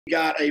We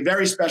got a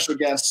very special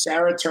guest.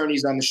 Sarah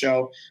Turney's on the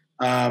show.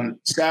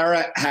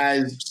 Sarah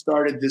has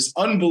started this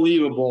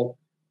unbelievable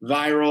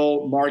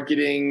viral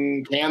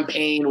marketing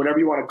campaign, whatever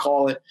you want to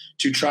call it,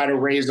 to try to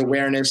raise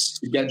awareness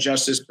to get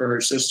justice for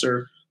her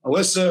sister,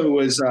 Alissa, who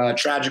has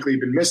tragically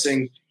been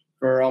missing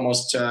for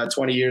almost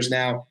 20 years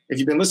now. If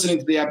you've been listening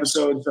to the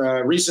episodes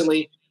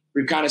recently,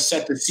 we've kind of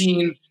set the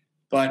scene,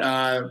 but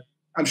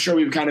I'm sure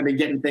we've kind of been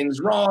getting things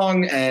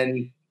wrong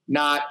and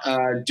not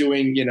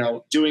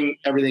doing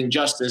everything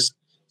justice.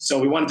 So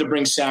we wanted to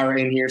bring Sarah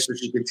in here so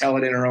she could tell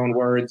it in her own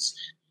words.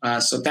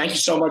 So thank you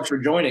so much for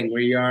joining.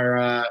 We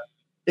are,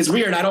 it's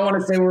weird. I don't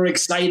want to say we're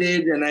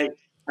excited. And I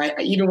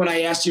even when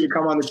I asked you to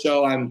come on the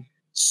show, I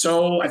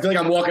feel like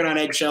I'm walking on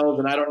eggshells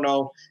and I don't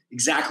know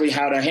exactly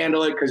how to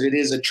handle it because it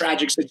is a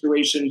tragic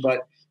situation,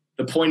 but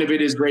the point of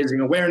it is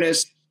raising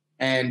awareness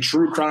and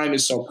true crime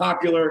is so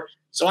popular.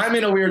 So I'm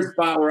in a weird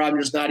spot where I'm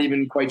just not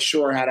even quite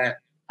sure how to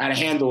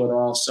handle it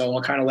all. So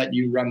I'll kind of let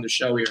you run the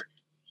show here.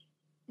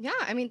 Yeah,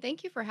 I mean,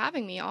 thank you for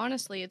having me.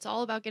 Honestly, it's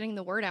all about getting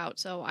the word out.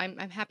 So I'm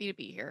happy to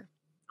be here.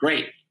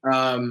 Great.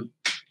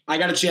 I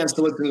got a chance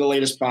to listen to the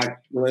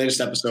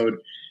latest episode,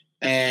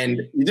 and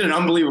you did an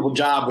unbelievable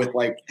job with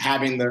like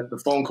having the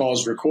phone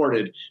calls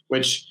recorded,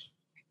 which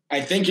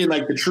I think in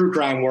like the true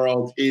crime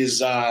world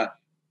is, I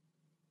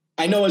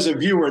know as a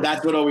viewer,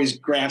 that's what always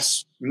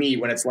grasps me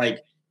when it's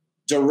like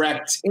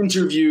direct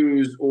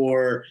interviews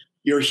or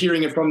you're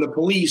hearing it from the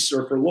police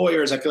or for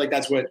lawyers. I feel like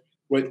that's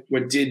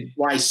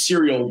why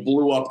Serial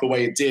blew up the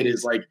way it did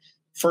is like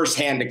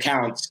firsthand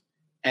accounts.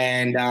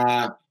 And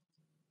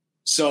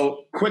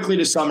so quickly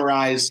to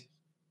summarize,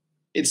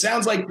 it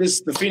sounds like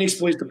the Phoenix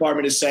Police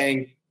Department is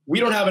saying, we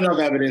don't have enough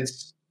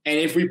evidence. And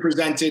if we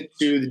present it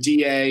to the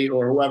DA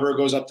or whoever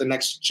goes up the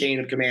next chain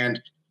of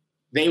command,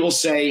 they will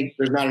say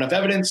there's not enough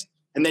evidence.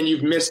 And then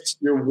you've missed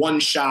your one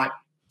shot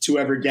to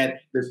ever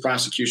get this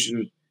person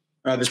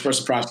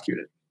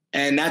prosecuted.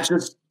 And that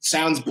just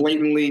sounds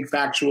blatantly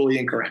factually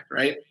incorrect,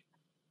 right?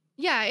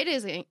 Yeah, it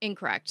is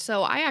incorrect.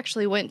 So I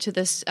actually went to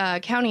this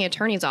county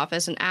attorney's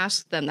office and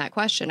asked them that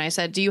question. I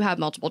said, do you have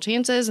multiple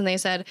chances? And they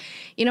said,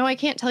 I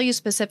can't tell you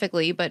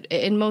specifically, but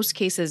in most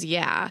cases,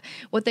 yeah.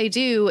 What they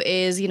do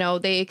is,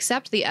 they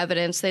accept the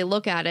evidence, they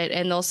look at it,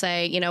 and they'll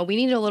say, we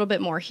need a little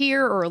bit more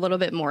here or a little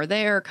bit more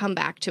there, come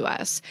back to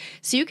us.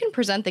 So you can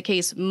present the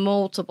case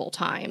multiple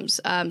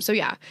times. So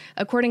yeah,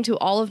 according to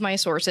all of my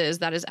sources,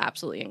 that is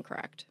absolutely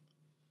incorrect.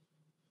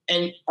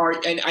 And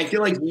I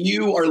feel like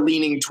you are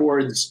leaning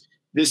towards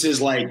this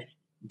is like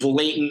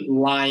blatant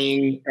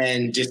lying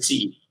and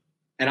deceit.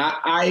 And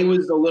I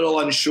was a little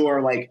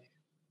unsure, like,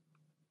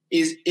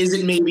 is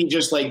it maybe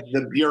just like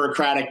the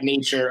bureaucratic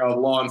nature of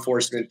law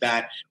enforcement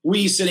that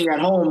we sitting at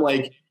home,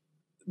 like,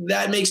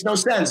 that makes no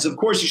sense. Of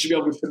course you should be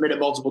able to submit it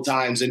multiple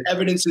times and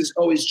evidence is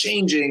always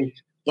changing,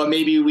 but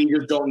maybe we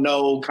just don't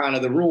know kind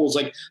of the rules.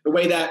 Like the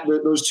way that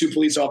those two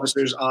police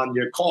officers on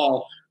your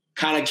call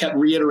kind of kept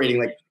reiterating,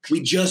 like,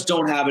 we just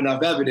don't have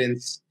enough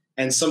evidence.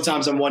 And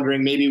sometimes I'm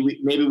wondering, maybe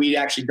we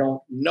actually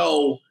don't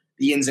know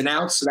the ins and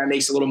outs. So that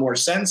makes a little more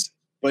sense.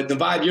 But the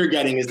vibe you're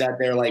getting is that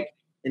they're like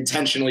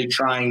intentionally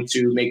trying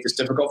to make this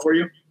difficult for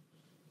you.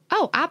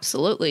 Oh,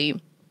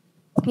 absolutely.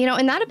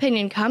 And that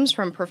opinion comes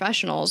from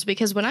professionals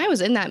because when I was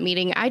in that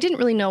meeting, I didn't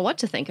really know what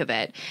to think of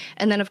it.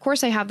 And then, of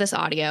course, I have this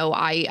audio.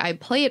 I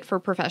play it for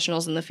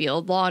professionals in the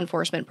field, law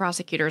enforcement,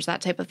 prosecutors,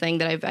 that type of thing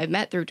that I've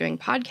met through doing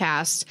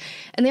podcasts.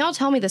 And they all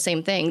tell me the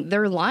same thing.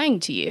 They're lying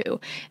to you.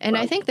 And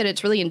right. I think that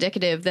it's really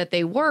indicative that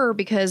they were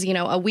because,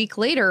 a week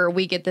later,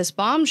 we get this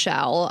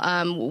bombshell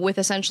with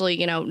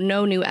essentially,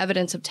 no new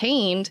evidence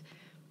obtained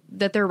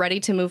that they're ready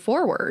to move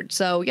forward.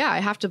 So yeah, I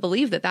have to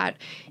believe that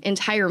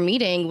entire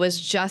meeting was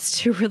just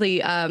to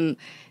really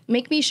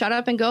make me shut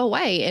up and go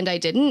away. And I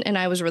didn't. And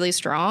I was really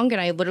strong.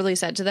 And I literally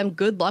said to them,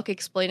 good luck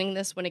explaining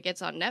this when it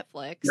gets on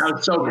Netflix.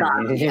 That's so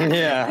kind.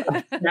 Yeah.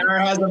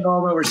 Sarah has a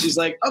moment where she's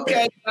like,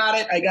 okay, got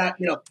it. I got,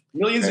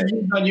 millions of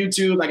views on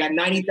YouTube. I got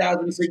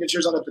 90,000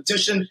 signatures on the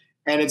petition.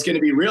 And it's going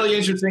to be really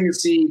interesting to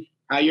see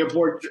how you're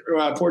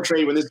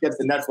portrayed when this gets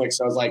to Netflix.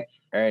 So I was like,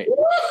 all right,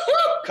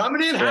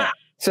 coming in hot.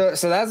 So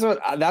that's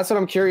what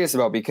I'm curious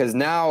about because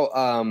now,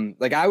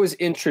 I was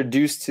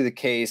introduced to the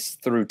case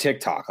through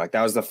TikTok. Like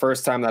that was the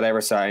first time that I ever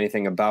saw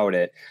anything about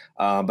it.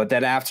 But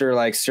then after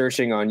like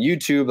searching on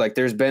YouTube, like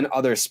there's been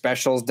other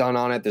specials done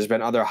on it. There's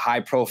been other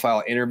high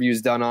profile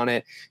interviews done on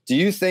it. Do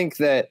you think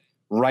that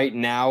right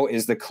now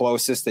is the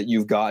closest that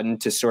you've gotten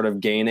to sort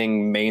of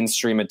gaining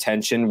mainstream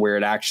attention where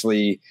it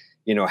actually,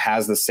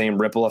 has the same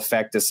ripple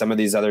effect as some of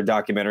these other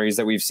documentaries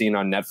that we've seen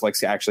on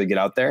Netflix actually get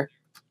out there?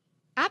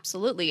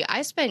 Absolutely.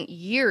 I spent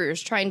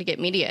years trying to get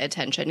media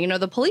attention.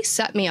 The police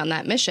set me on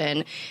that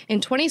mission. In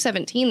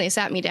 2017, they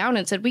sat me down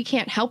and said, we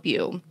can't help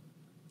you.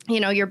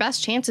 your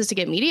best chance is to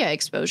get media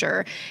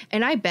exposure.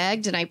 And I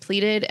begged and I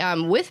pleaded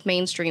with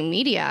mainstream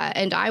media,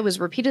 and I was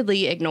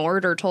repeatedly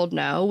ignored or told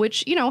no,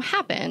 which,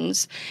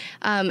 happens.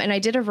 And I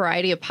did a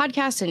variety of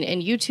podcasts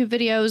and YouTube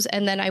videos.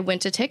 And then I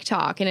went to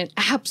TikTok, and it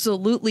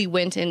absolutely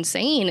went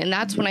insane. And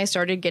that's when I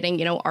started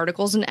getting,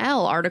 articles in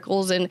Elle,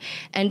 articles in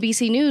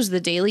NBC News, the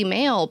Daily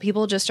Mail.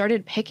 People just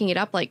started picking it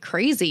up like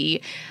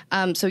crazy.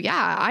 So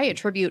yeah, I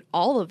attribute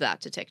all of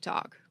that to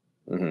TikTok.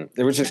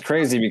 Mm-hmm. Which is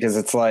crazy because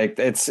it's like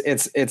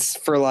it's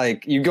for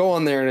like you go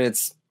on there and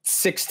it's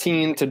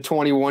 16 to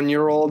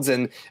 21-year-olds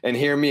and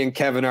here me and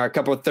Kevin are a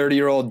couple of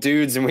 30-year-old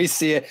dudes and we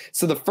see it.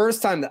 So the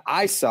first time that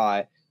I saw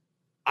it,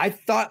 I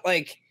thought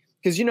like,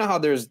 because you know how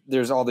there's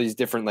all these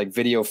different like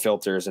video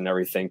filters and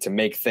everything to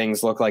make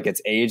things look like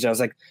it's aged. I was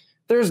like,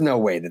 there's no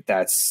way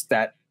that's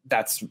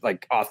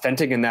like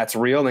authentic and that's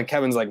real. And then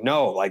Kevin's like,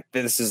 no, like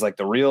this is like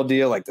the real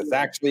deal. Like this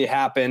actually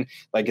happened.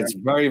 Like it's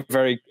very,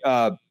 very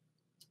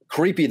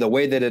creepy the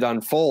way that it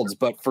unfolds.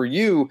 But for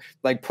you,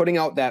 like putting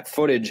out that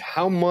footage,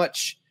 how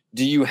much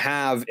do you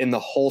have in the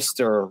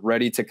holster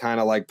ready to kind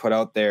of like put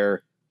out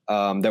there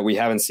that we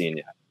haven't seen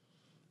yet?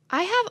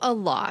 I have a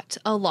lot.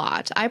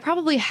 I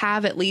probably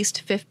have at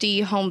least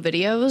 50 home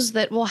videos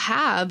that will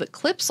have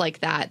clips like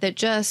that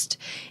just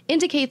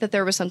indicate that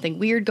there was something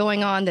weird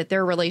going on, that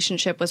their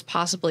relationship was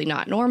possibly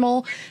not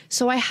normal.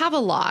 So I have a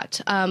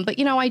lot. But,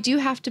 I do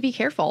have to be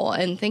careful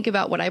and think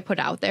about what I put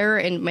out there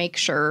and make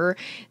sure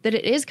that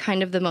it is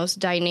kind of the most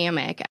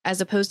dynamic as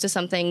opposed to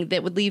something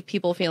that would leave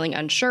people feeling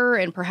unsure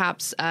and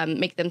perhaps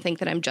make them think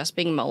that I'm just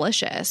being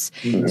malicious.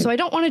 Mm-hmm. So I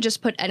don't want to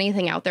just put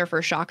anything out there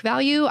for shock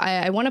value.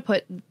 I want to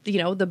put,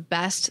 the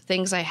best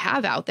things I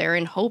have out there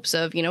in hopes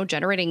of,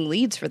 generating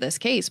leads for this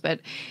case. But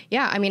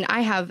yeah, I mean,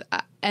 I have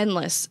an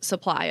endless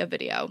supply of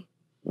video.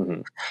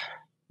 Mm-hmm.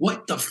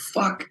 What the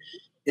fuck?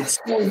 It's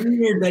so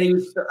weird that he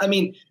was,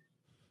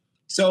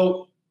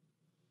 so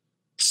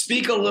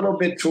speak a little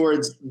bit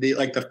towards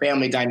the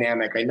family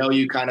dynamic. I know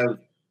you kind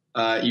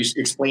of, you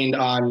explained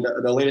on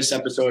the latest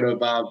episode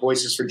of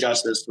Voices for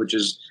Justice, which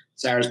is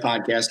Sarah's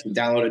podcast. You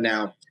can download it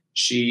now.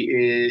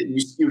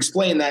 You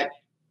explained that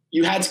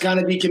you had to kind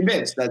of be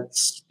convinced that,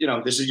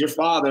 this is your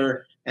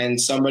father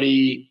and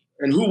somebody,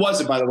 and who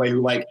was it, by the way,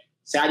 who like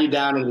sat you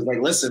down and was like,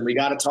 listen, we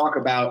got to talk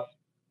about,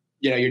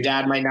 your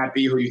dad might not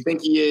be who you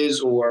think he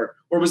is, or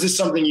was this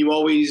something you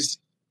always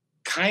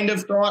kind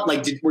of thought?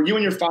 Like, were you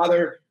and your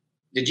father,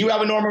 did you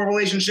have a normal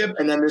relationship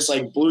and then this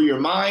like blew your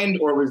mind,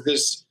 or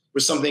was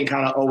something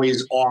kind of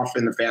always off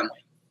in the family?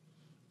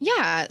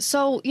 Yeah.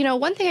 So,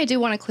 one thing I do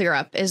want to clear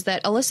up is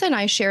that Alissa and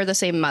I share the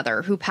same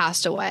mother who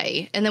passed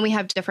away, and then we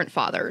have different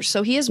fathers.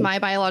 So he is my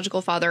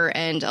biological father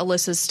and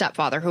Alyssa's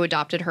stepfather who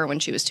adopted her when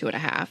she was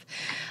 2.5.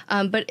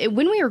 But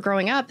when we were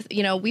growing up,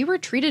 we were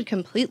treated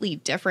completely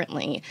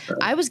differently.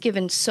 I was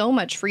given so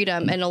much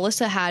freedom and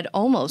Alissa had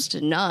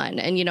almost none.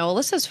 And,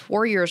 Alyssa's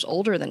 4 years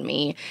older than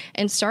me.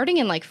 And starting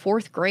in like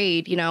 4th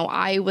grade,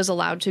 I was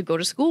allowed to go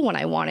to school when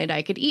I wanted.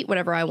 I could eat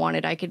whatever I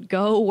wanted. I could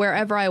go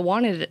wherever I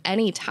wanted at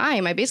any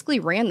time. I basically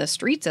ran the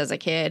streets as a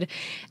kid.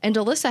 And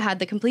Alissa had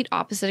the complete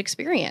opposite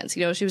experience.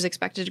 She was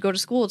expected to go to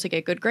school to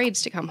get good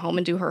grades, to come home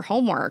and do her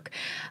homework.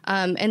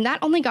 And that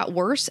only got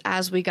worse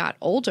as we got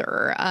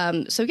older.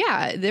 So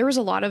yeah, there was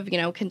a lot of,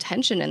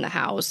 contention in the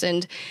house.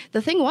 And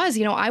the thing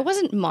was, I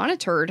wasn't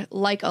monitored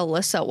like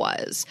Alissa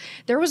was.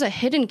 There was a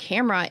hidden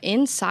camera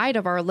inside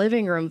of our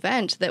living room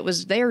vent that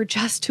was there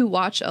just to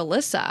watch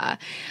Alissa.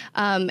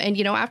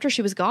 And, after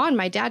she was gone,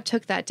 my dad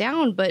took that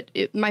down. But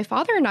my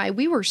father and I,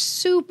 we were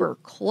super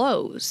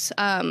close.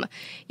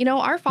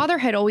 Our father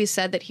had always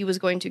said that he was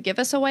going to give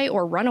us away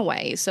or run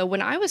away. So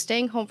when I was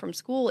staying home from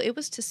school, it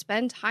was to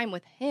spend time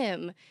with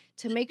him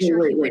to make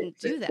sure he wouldn't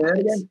do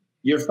that.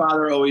 Your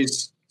father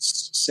always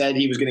said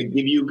he was going to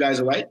give you guys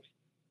away?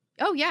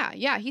 Oh, yeah.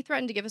 Yeah. He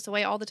threatened to give us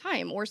away all the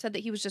time, or said that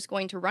he was just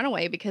going to run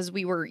away because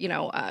we were,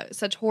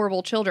 such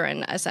horrible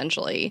children,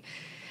 essentially.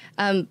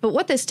 But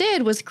what this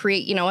did was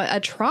create, a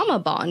trauma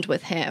bond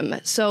with him.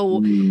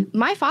 So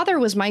my father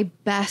was my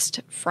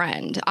best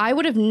friend. I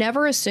would have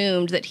never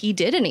assumed that he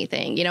did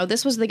anything.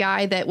 This was the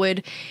guy that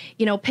would,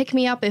 pick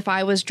me up if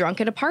I was drunk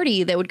at a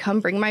party, that would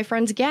come bring my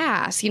friends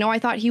gas. I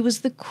thought he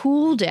was the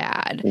cool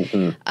dad.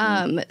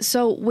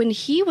 So when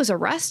he was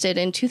arrested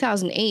in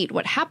 2008,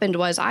 what happened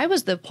was I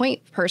was the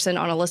point person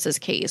on Alyssa's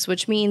case,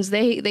 which means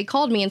they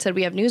called me and said,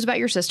 we have news about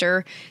your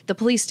sister. The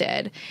police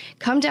did.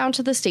 Come down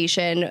to the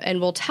station and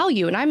we'll tell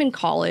you. And I'm in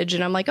college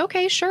and I'm like,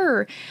 okay,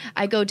 sure.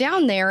 I go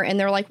down there and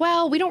they're like,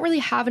 well, we don't really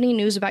have any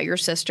news about your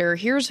sister.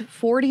 Here's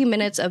 40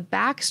 minutes of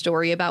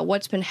backstory about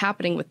what's been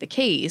happening with the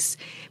case.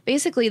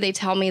 Basically, they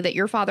tell me that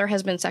your father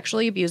has been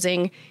sexually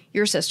abusing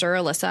your sister,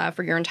 Alissa,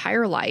 for your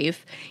entire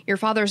life. Your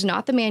father's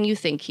not the man you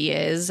think he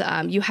is.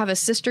 You have a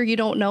sister you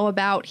don't know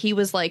about. He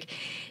was like,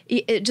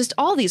 just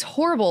all these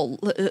horrible,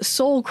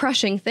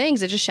 soul-crushing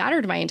things. It just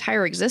shattered my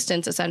entire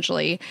existence,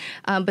 essentially.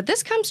 But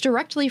this comes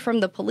directly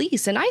from the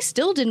police, and I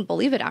still didn't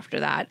believe it after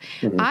that.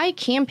 I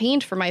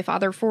campaigned for my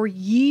father for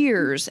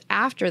years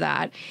after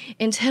that,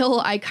 until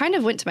I kind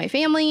of went to my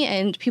family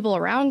and people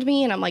around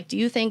me, and I'm like, do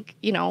you think,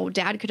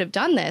 Dad could have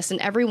done this?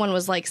 And everyone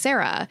was like,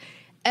 Sarah,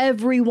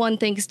 everyone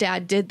thinks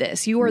Dad did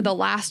this. You are the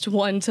last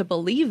one to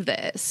believe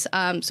this.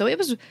 So it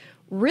was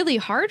really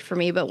hard for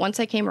me. But once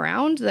I came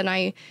around, then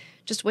I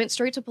just went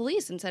straight to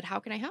police and said, how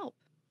can I help?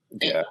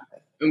 Yeah.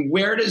 And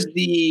where does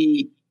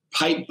the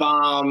pipe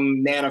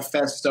bomb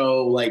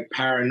manifesto, like,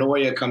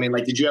 paranoia come in?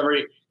 Like, did you ever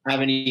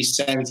have any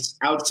sense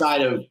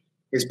outside of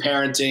his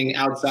parenting,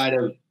 outside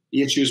of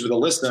the issues with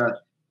Alissa?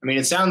 I mean,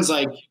 it sounds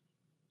like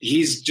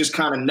he's just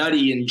kind of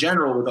nutty in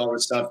general with all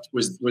this stuff.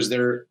 Was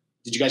there,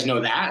 did you guys know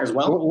that as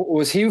well?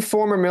 Was he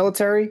former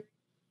military?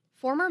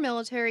 Former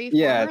military,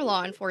 Yeah. former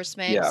law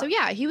enforcement. Yeah. So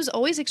yeah, he was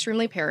always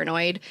extremely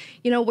paranoid.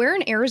 We're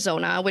in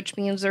Arizona, which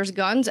means there's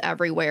guns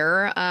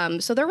everywhere.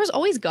 So there was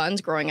always guns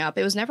growing up.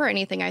 It was never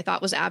anything I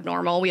thought was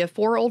abnormal. We have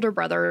 4 older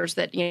brothers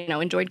that,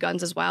 enjoyed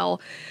guns as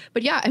well.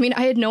 But yeah, I mean,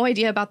 I had no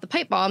idea about the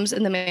pipe bombs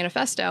in the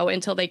manifesto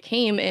until they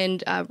came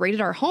and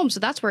raided our home.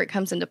 So that's where it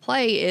comes into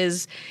play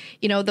is,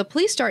 the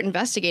police start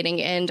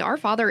investigating, and our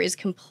father is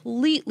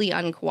completely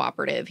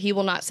uncooperative. He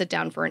will not sit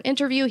down for an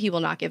interview. He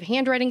will not give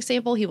handwriting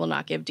sample. He will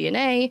not give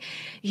DNA.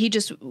 He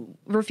just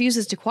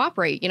refuses to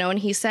cooperate, and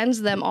he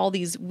sends them all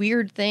these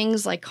weird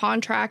things like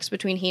contracts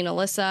between he and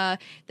Alissa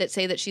that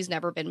say that she's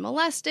never been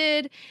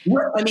molested.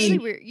 Well, I mean,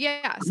 really weird.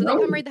 Yeah. So they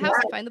come raid the house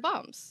and find the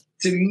bombs.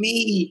 To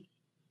me,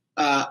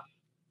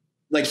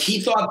 like,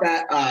 he thought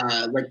that,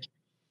 like,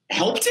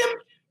 helped him.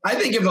 I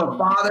think if a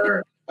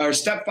father or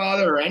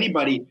stepfather or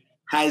anybody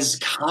has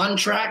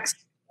contracts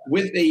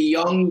with a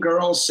young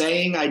girl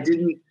saying, I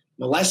didn't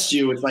molest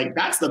you, it's like,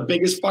 that's the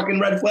biggest fucking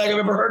red flag I've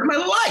ever heard in my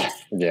life.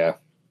 Yeah.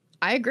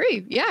 I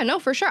agree. Yeah, no,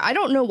 for sure. I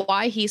don't know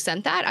why he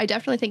sent that. I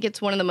definitely think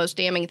it's one of the most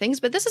damning things.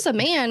 But this is a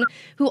man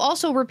who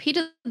also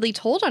repeatedly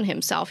told on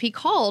himself. He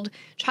called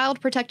Child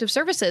Protective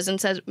Services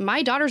and said,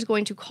 my daughter's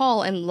going to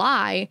call and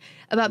lie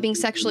about being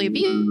sexually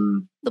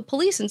abused. The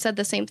police and said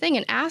the same thing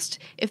and asked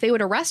if they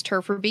would arrest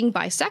her for being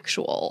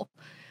bisexual.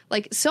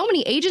 Like, so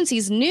many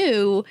agencies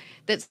knew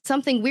that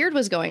something weird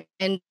was going,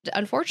 and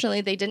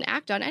unfortunately, they didn't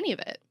act on any of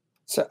it.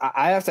 So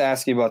I have to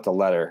ask you about the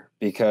letter,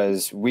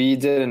 because we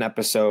did an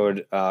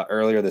episode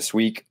earlier this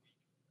week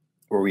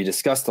where we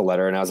discussed the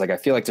letter, and I was like, I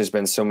feel like there's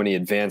been so many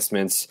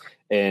advancements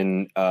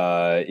in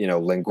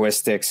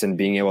linguistics and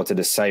being able to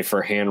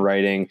decipher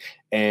handwriting,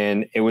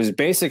 and it was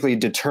basically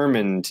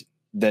determined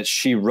that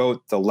she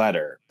wrote the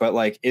letter. But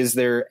like, is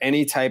there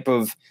any type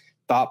of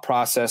thought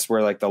process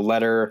where like the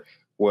letter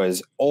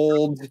was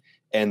old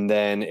and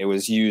then it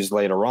was used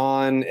later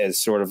on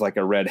as sort of like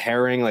a red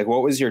herring? Like,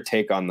 what was your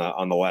take on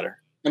the letter?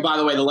 And by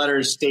the way, the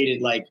letter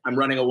stated, like, I'm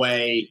running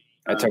away.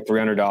 I took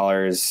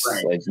 $300.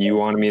 Right. Like, you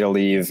wanted me to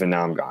leave, and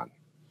now I'm gone.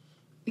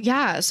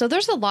 Yeah, so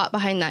there's a lot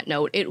behind that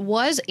note. It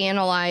was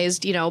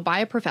analyzed, by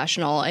a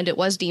professional, and it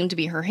was deemed to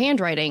be her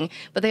handwriting,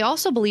 but they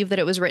also believe that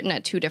it was written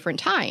at 2 different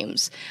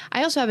times.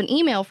 I also have an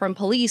email from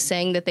police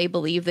saying that they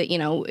believe that,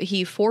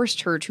 he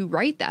forced her to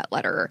write that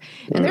letter.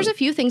 And there's a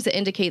few things that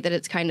indicate that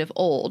it's kind of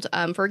old.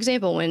 For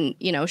example, when,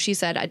 she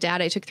said,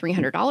 Dad, I took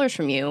 $300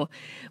 from you.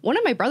 One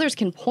of my brothers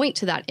can point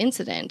to that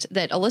incident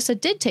that Alissa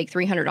did take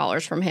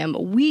 $300 from him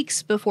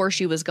weeks before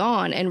she was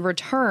gone and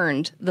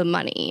returned the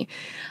money.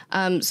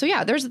 So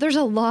yeah, there's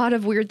a lot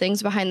of weird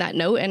things behind that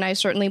note, and I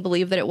certainly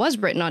believe that it was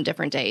written on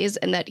different days,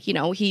 and that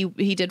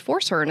he did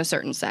force her in a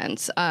certain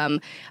sense.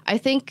 I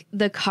think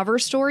the cover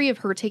story of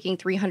her taking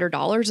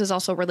 $300 is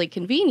also really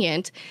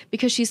convenient,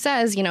 because she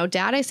says,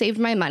 Dad, I saved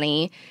my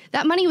money.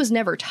 That money was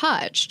never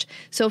touched.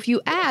 So if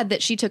you add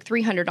that she took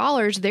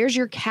 $300, there's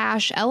your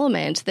cash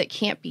element that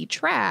can't be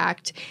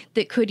tracked,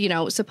 that could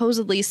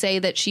supposedly say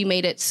that she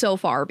made it so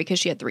far because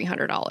she had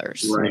 $300.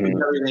 Right.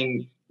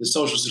 Everything. The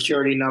social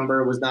security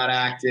number was not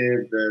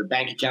active. The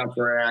bank accounts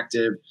were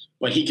active.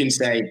 But he can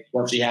say,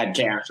 well, she had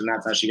cash, and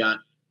that's how she got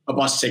a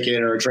bus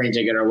ticket or a train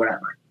ticket or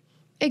whatever.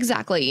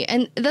 Exactly.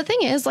 And the thing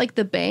is, like,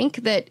 the bank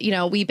that,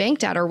 we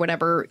banked at or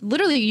whatever,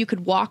 literally you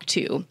could walk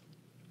to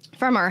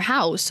from our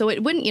house. So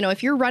it wouldn't,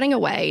 if you're running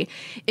away,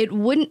 it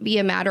wouldn't be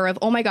a matter of,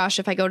 oh my gosh,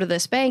 if I go to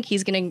this bank,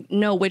 he's going to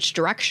know which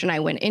direction I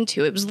went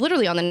into. It was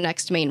literally on the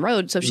next main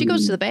road. So if she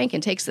goes to the bank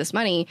and takes this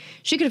money,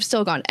 she could have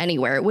still gone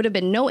anywhere. It would have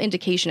been no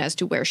indication as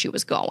to where she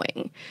was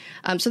going.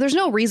 So there's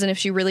no reason, if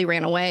she really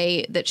ran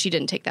away, that she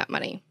didn't take that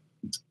money.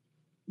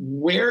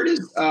 Where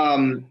does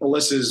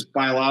Alissa's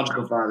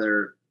biological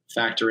father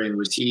factor in?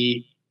 Was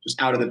he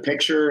just out of the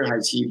picture?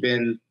 Has he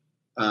been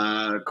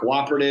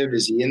cooperative?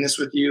 Is he in this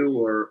with you,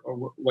 or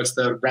what's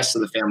the rest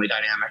of the family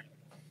dynamic?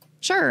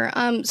 Sure.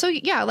 So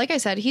yeah, like I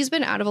said, he's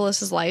been out of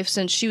Alissa's life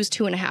since she was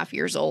 2.5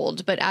 years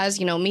old. But as,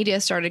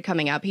 media started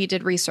coming up, he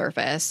did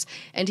resurface,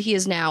 and he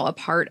is now a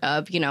part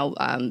of,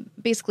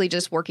 basically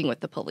just working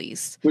with the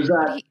police. Was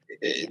that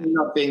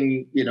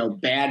nothing,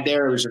 bad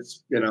there. It was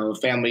just, a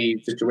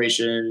family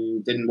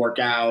situation, didn't work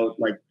out,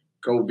 like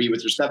go be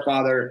with your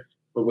stepfather.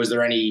 But was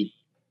there any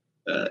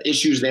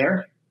issues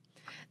there?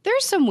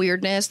 There's some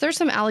weirdness. There's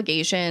some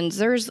allegations.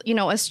 There's,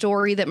 a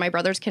story that my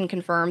brothers can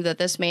confirm that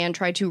this man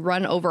tried to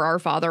run over our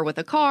father with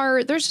a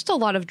car. There's just a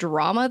lot of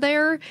drama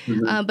there,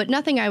 but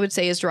nothing I would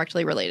say is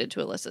directly related to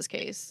Alissa's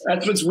case.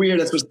 That's what's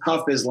weird. That's what's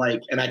tough is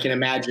and I can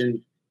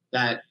imagine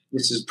that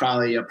this is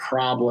probably a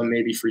problem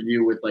maybe for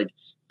you with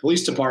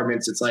police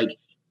departments. It's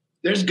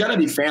there's going to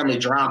be family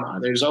drama.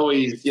 There's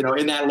always,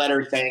 in that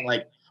letter saying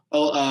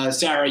oh,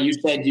 Sarah, you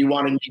said you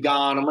wanted me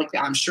gone. I'm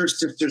I'm sure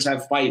sisters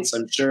have fights.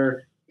 I'm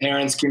sure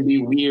parents can be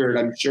weird.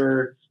 I'm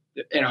sure,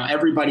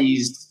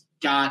 everybody's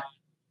got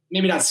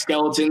maybe not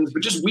skeletons,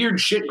 but just weird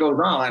shit goes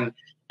on.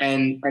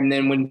 And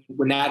then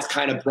when that's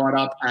kind of brought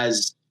up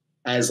as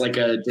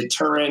a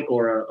deterrent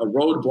or a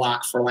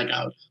roadblock for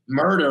a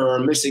murder or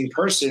missing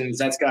persons,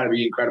 that's got to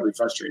be incredibly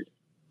frustrating.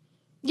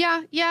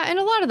 Yeah. And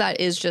a lot of that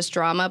is just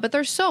drama, but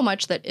there's so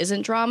much that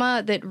isn't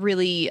drama that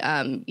really,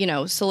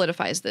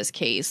 solidifies this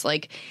case.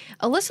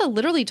 Alissa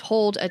literally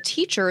told a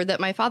teacher that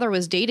my father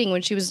was dating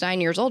when she was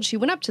 9 years old. She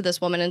went up to this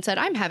woman and said,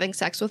 "I'm having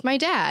sex with my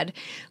dad."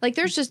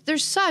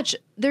 There's such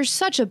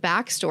a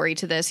backstory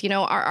to this.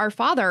 Our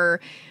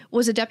father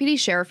was a deputy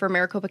sheriff for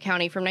Maricopa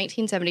County from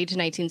 1970 to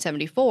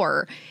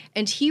 1974.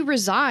 And he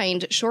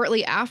resigned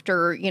shortly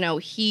after,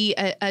 he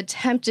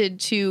attempted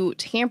to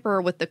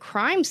tamper with the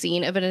crime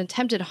scene of an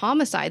attempted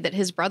homicide that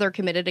his brother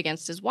committed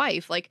against his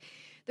wife.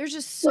 There's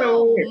just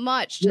so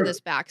much to this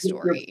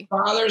backstory.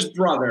 Your father's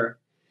brother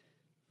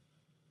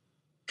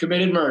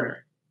committed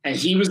murder, and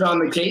he was on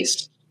the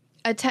case?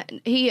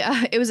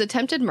 It was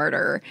attempted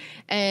murder,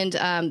 and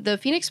the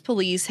Phoenix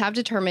police have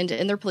determined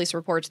in their police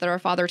reports that our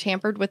father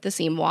tampered with the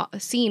scene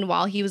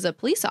while he was a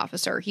police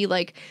officer. He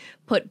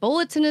put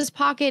bullets in his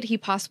pocket. He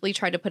possibly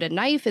tried to put a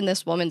knife in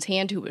this woman's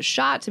hand who was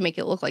shot to make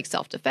it look like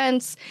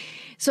self-defense.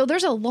 So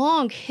there's a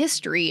long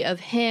history of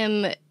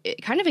him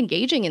kind of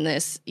engaging in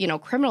this,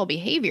 criminal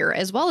behavior,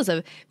 as well as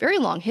a very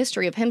long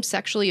history of him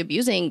sexually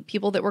abusing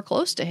people that were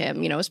close to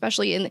him,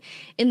 especially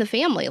in the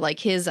family, like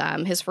his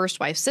first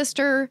wife's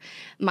sister,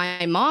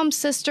 my mom's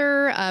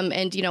sister,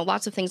 and,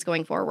 lots of things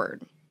going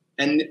forward.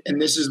 And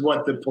this is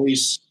what the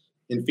police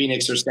in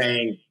Phoenix are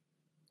saying.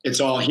 It's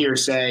all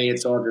hearsay.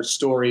 It's all just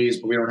stories,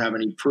 but we don't have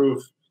any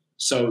proof.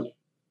 So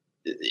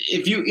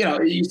if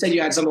you said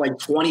you had something like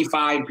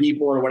 25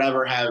 people or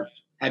whatever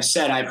have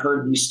said, I've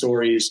heard these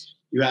stories.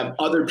 You have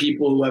other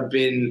people who have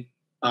been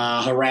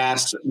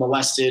harassed,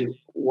 molested,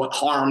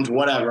 harmed,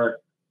 whatever,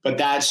 but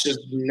that's just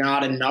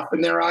not enough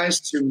in their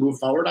eyes to move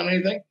forward on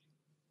anything?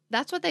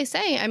 That's what they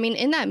say. I mean,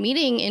 in that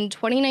meeting in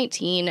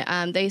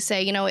 2019, they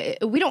say,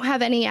 we don't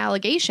have any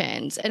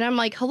allegations. And I'm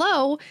like,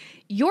 hello,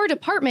 your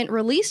department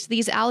released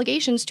these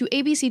allegations to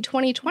ABC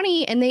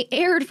 2020 and they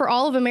aired for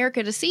all of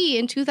America to see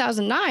in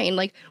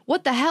 2009.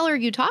 What the hell are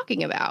you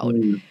talking about?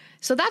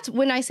 So that's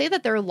when I say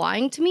that they're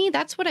lying to me.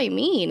 That's what I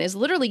mean is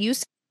literally you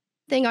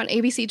thing on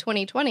ABC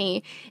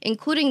 2020,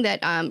 including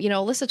that,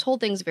 Alissa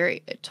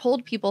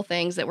told people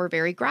things that were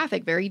very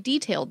graphic, very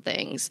detailed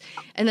things.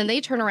 And then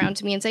they turn around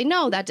to me and say,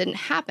 no, that didn't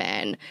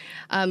happen.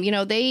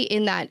 They,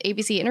 in that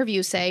ABC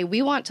interview, say,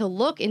 we want to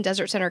look in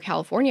Desert Center,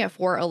 California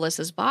for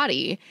Alissa's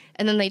body.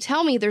 And then they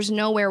tell me there's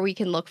nowhere we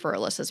can look for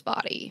Alissa's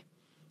body.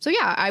 So,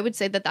 yeah, I would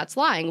say that that's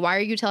lying. Why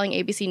are you telling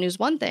ABC News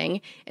one thing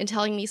and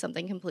telling me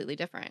something completely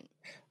different?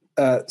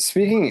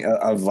 Speaking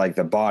of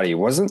the body,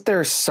 wasn't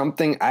there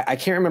something, I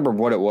can't remember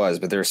what it was,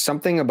 but there's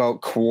something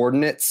about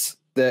coordinates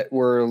that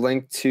were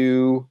linked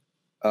to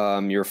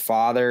your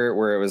father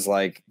where it was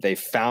they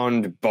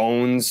found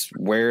bones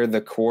where the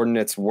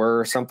coordinates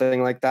were,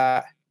 something like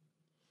that?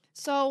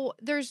 So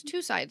there's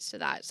two sides to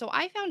that. So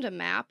I found a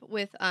map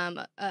with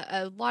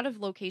a lot of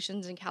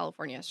locations in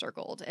California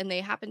circled, and they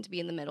happen to be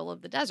in the middle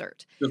of the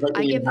desert. Just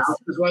in your house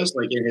was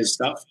in his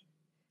stuff?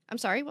 I'm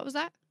sorry, what was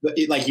that?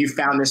 You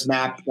found this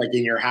map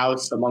in your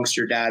house amongst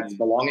your dad's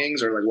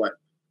belongings or what?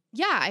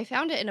 Yeah, I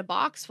found it in a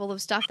box full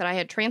of stuff that I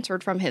had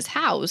transferred from his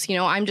house.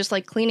 I'm just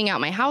cleaning out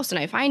my house and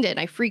I find it and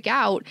I freak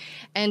out.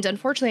 And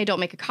unfortunately, I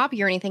don't make a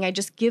copy or anything. I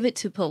just give it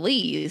to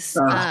police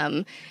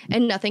and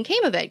nothing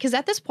came of it. Because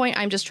at this point,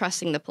 I'm just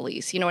trusting the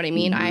police. You know what I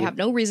mean? Mm-hmm. I have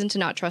no reason to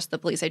not trust the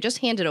police. I just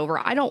hand it over.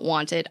 I don't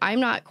want it.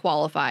 I'm not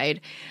qualified.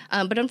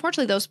 But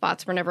unfortunately, those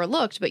spots were never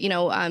looked. But,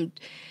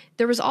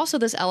 there was also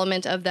this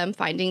element of them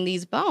finding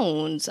these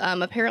bones.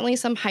 Apparently,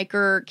 some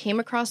hiker came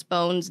across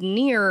bones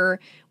near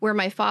where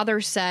my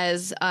father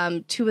says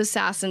 2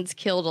 assassins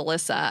killed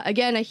Alissa.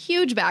 Again, a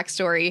huge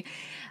backstory.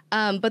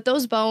 But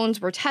those bones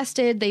were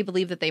tested. They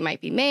believe that they might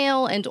be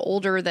male and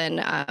older than,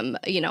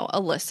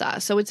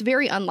 Alissa. So it's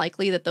very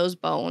unlikely that those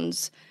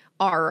bones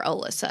are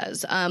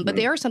Alissa's. But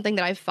they are something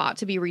that I've fought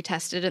to be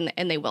retested,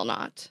 and they will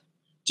not.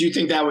 Do you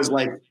think that was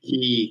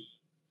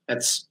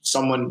that's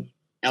someone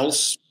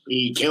else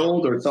he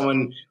killed, or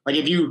someone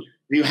if you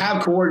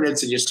have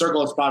coordinates and you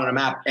circle a spot on a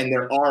map and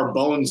there are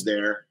bones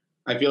there,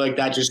 I feel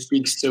that just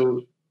speaks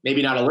to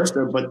maybe not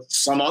Alissa, but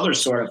some other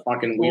sort of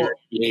fucking weird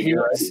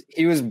behavior.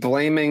 He was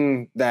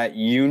blaming that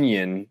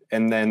union,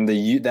 and then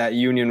that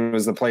union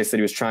was the place that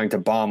he was trying to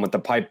bomb with the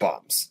pipe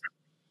bombs.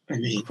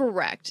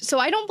 Correct. So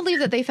I don't believe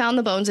that they found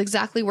the bones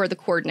exactly where the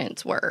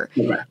coordinates were.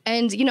 Okay.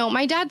 And,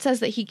 my dad says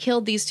that he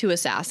killed these two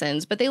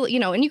assassins, but they,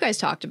 and you guys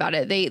talked about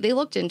it. They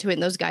looked into it,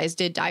 and those guys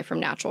did die from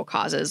natural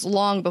causes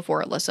long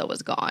before Alissa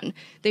was gone.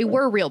 They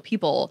were real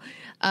people.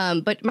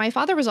 But my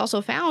father was also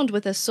found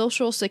with a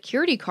social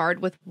security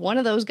card with one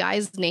of those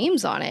guys'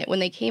 names on it when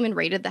they came and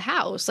raided the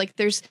house. Like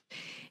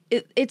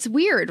it's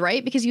weird,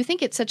 right? Because you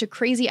think it's such a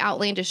crazy,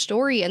 outlandish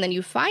story, and then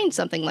you find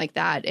something like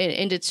that,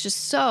 and it's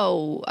just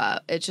so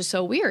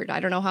weird. I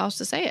don't know how else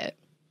to say it.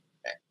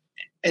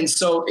 And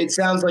so it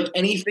sounds like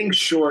anything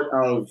short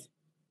of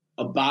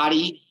a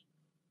body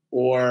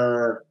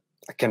or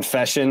a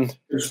confession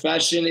is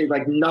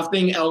like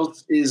nothing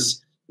else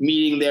is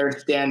meeting their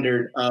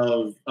standard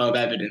of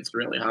evidence,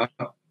 really, huh?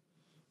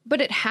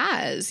 But it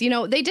has.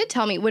 They did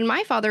tell me when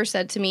my father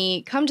said to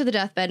me, "Come to the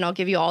deathbed and I'll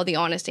give you all the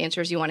honest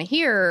answers you want to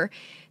hear."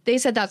 They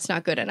said that's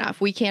not good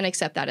enough. We can't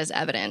accept that as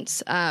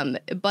evidence.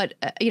 But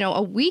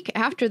a week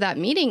after that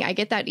meeting, I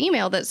get that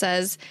email that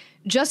says,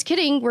 "Just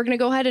kidding. We're going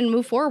to go ahead and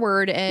move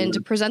forward and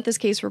present this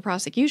case for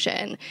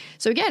prosecution."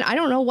 So again, I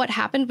don't know what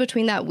happened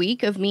between that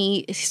week of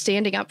me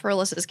standing up for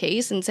Alissa's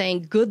case and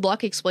saying, "Good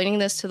luck explaining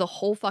this to the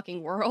whole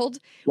fucking world."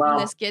 When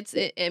this gets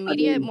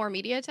more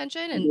media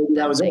attention, and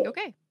that was saying,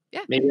 "Okay,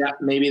 yeah."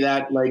 Maybe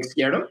that like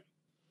scared him.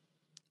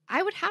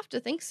 I would have to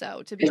think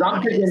so, to be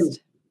honest.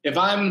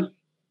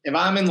 If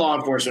I'm in law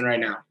enforcement right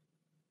now,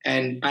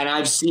 and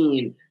I've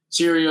seen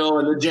Serial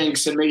and the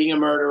Jinx and Making a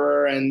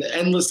Murderer and the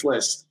endless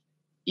list,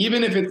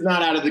 even if it's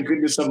not out of the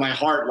goodness of my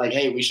heart, like,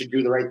 hey, we should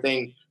do the right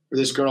thing for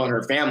this girl and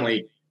her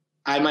family,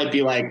 I might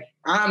be like,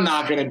 I'm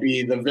not going to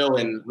be the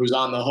villain who's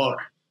on the hook,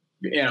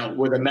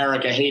 with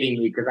America hating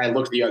me because I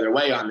look the other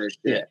way on this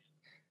shit.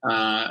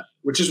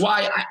 Which is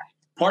why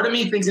part of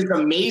me thinks it's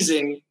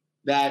amazing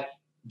that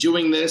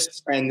doing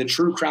this and the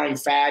true crime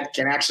fad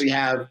can actually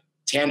have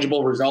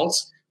tangible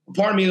results.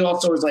 Part of me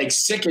also is like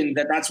sickened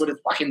that that's what it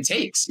fucking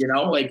takes,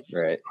 like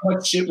right. How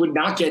much shit would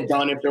not get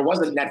done if there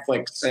wasn't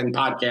Netflix and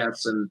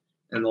podcasts and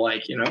the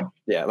like,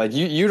 Yeah. Like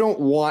you don't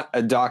want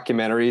a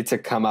documentary to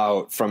come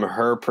out from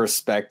her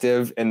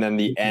perspective and then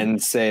the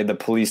end say the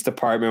police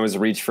department was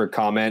reached for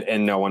comment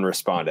and no one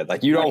responded.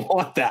 Like you don't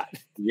want that.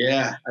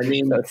 Yeah. I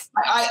mean,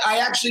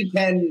 I actually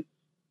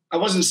I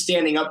wasn't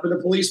standing up for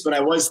the police, but I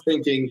was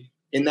thinking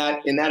in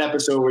that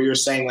episode where you're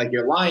saying like,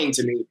 you're lying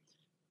to me,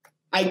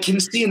 I can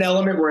see an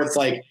element where it's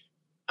like,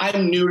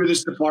 I'm new to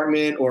this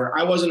department, or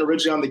I wasn't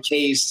originally on the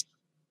case.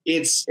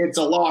 It's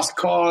a lost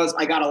cause.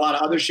 I got a lot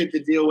of other shit to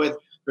deal with.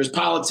 There's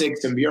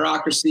politics and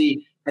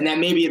bureaucracy, and that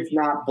maybe it's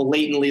not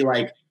blatantly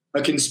like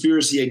a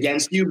conspiracy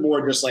against you,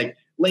 more just like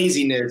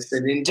laziness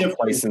and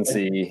indifference.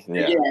 Complacency.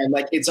 Yeah. And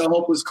like it's a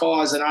hopeless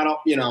cause, and I don't,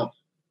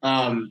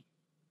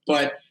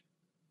 but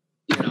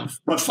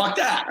fuck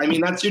that. I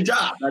mean, that's your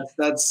job.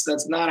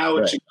 That's not how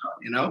it should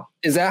go,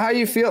 Is that how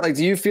you feel? Like,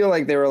 do you feel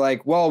like they were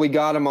like, well, we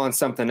got him on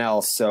something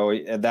else, so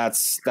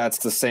that's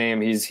the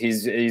same.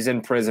 He's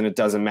in prison. It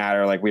doesn't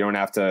matter. Like, we don't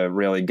have to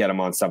really get him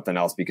on something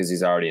else because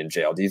he's already in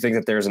jail. Do you think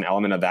that there's an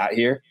element of that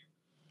here?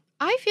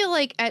 I feel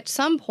like at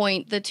some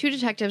point, the two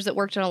detectives that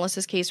worked on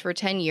Alissa's case for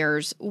 10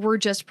 years were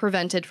just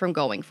prevented from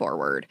going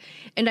forward.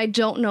 And I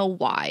don't know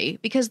why,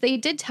 because they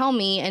did tell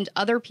me and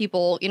other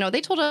people, they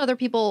told other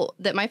people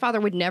that my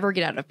father would never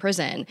get out of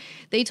prison.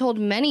 They told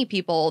many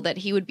people that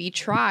he would be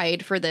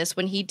tried for this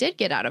when he did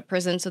get out of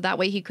prison, so that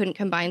way he couldn't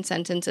combine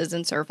sentences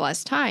and serve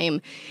less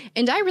time.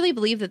 And I really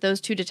believe that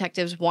those two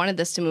detectives wanted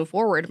this to move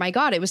forward. My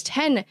God, it was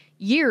 10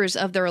 years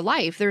of their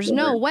life. There's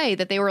no way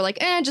that they were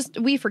like,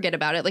 we forget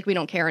about it. Like, we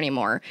don't care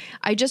anymore.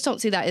 I just don't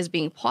see that as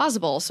being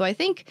plausible. So I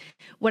think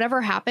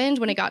whatever happened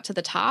when it got to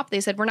the top, they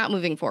said, we're not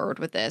moving forward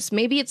with this.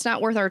 Maybe it's not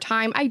worth our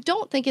time. I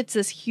don't think it's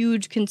this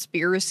huge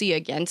conspiracy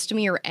against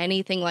me or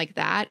anything like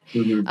that.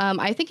 Mm-hmm.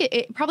 I think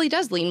it probably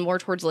does lean more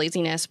towards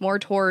laziness, more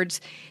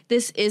towards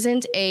this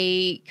isn't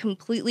a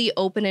completely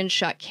open and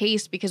shut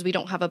case because we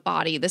don't have a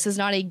body. This is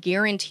not a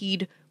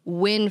guaranteed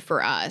win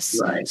for us.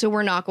 Right. So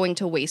we're not going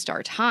to waste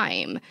our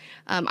time.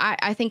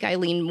 I think I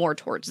lean more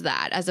towards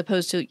that as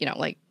opposed to,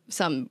 like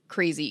some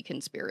crazy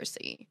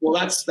conspiracy. Well,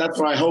 that's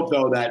what I hope,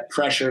 though, that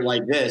pressure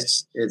like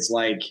this, it's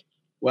like,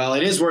 well,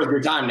 it is worth your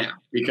time now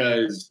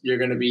because you're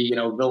going to be,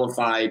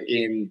 vilified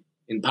in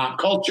pop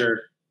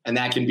culture, and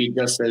that can be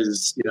just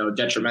as,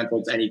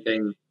 detrimental to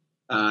anything,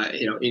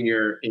 in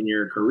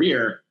your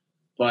career.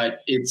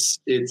 But it's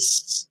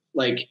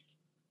like,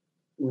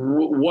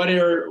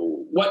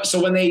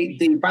 so when they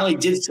finally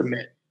did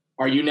submit,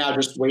 are you now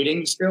just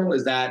waiting still?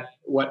 Is that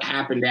what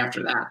happened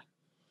after that?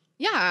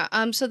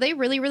 Yeah. So they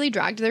really, really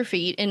dragged their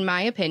feet, in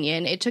my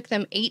opinion. It took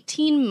them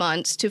 18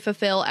 months to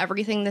fulfill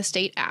everything the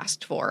state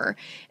asked for.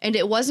 And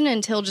it wasn't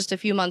until just a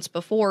few months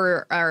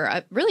before,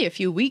 or really a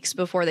few weeks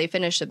before they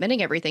finished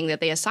submitting everything, that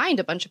they assigned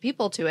a bunch of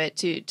people to it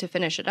to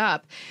finish it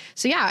up.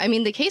 So, yeah, I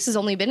mean, the case has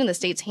only been in the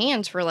state's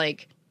hands for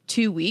like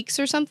 2 weeks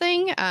or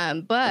something.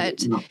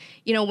 But,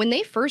 you know, when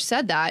they first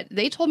said that,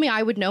 they told me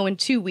I would know in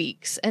 2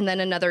 weeks and then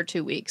another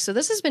 2 weeks. So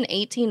this has been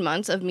 18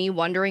 months of me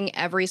wondering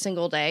every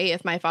single day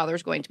if my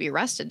father's going to be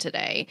arrested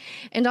today.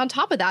 And on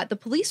top of that, the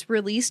police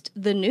released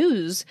the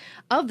news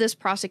of this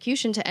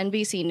prosecution to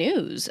NBC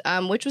News,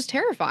 which was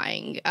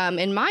terrifying.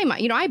 In my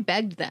mind, you know, I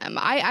begged them.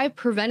 I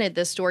prevented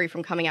this story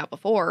from coming out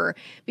before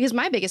because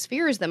my biggest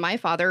fear is that my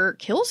father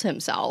kills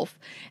himself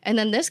and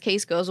then this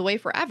case goes away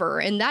forever.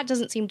 And that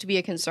doesn't seem to be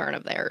a concern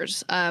of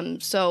theirs.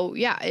 So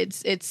yeah,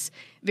 it's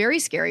very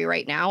scary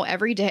right now.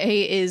 Every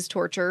day is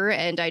torture.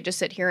 And I just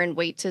sit here and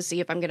wait to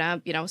see if I'm going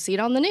to, you know, see it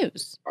on the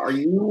news. Are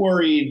you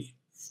worried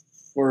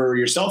for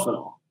yourself at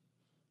all?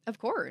 Of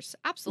course.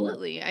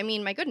 Absolutely. Yeah. I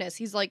mean, my goodness,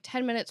 he's like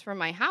 10 minutes from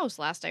my house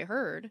last I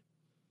heard.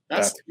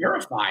 That's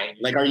terrifying.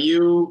 Like, are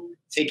you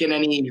taking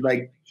any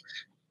like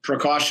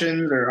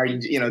precautions or are you,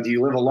 you know, do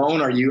you live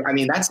alone? Are you, I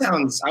mean, that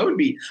sounds,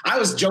 I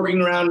was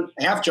joking around,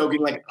 half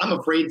joking, like I'm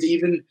afraid to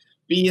even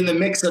be in the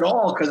mix at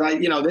all. Cause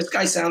you know, this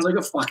guy sounds like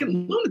a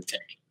fucking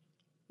lunatic.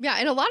 Yeah,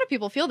 and a lot of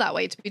people feel that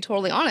way, to be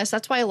totally honest.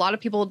 That's why a lot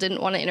of people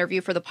didn't want to interview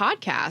for the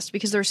podcast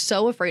because they're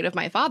so afraid of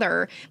my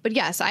father. But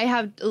yes, I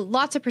have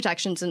lots of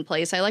protections in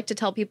place. I like to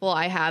tell people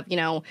I have, you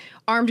know,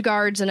 armed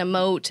guards and a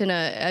moat and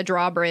a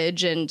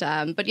drawbridge. And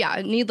but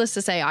yeah, needless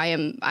to say,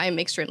 I'm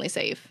extremely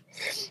safe.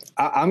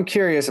 I'm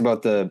curious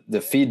about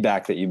the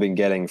feedback that you've been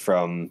getting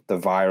from the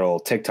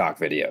viral TikTok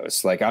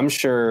videos. Like, I'm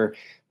sure,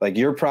 like,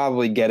 you're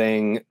probably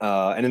getting,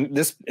 and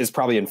this is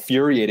probably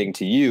infuriating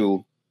to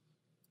you,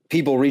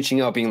 people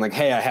reaching out being like,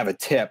 hey, I have a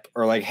tip,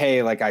 or like,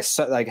 hey, like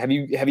have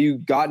you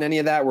gotten any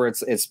of that where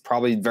it's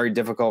probably very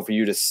difficult for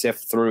you to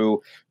sift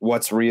through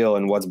what's real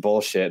and what's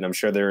bullshit? And I'm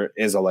sure there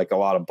is a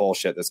lot of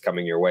bullshit that's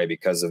coming your way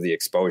because of the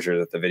exposure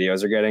that the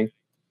videos are getting.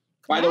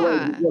 By the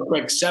way, real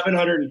quick,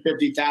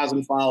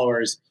 750,000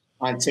 followers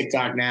on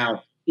TikTok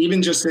now.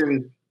 Even just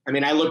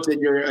I looked at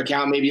your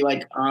account maybe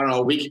like, I don't know,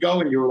 a week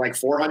ago and you were like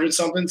 400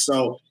 something.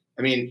 So,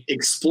 I mean,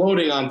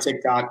 exploding on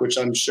TikTok, which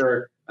I'm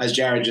sure, as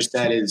Jared just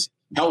said, is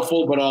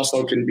helpful, but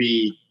also can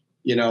be,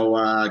 you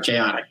know,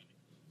 chaotic.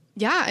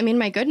 Yeah, I mean,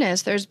 my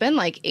goodness, there's been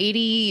like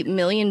 80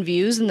 million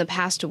views in the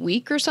past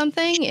week or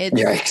something.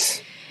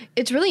 Yikes.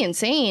 It's really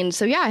insane.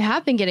 So yeah, I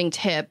have been getting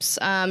tips.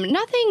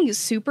 Nothing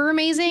super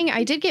amazing.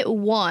 I did get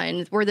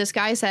one where this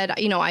guy said,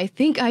 you know, I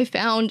think I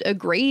found a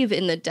grave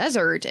in the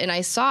desert and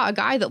I saw a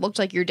guy that looked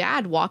like your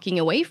dad walking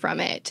away from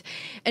it.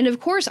 And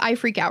of course I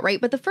freak out, right?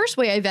 But the first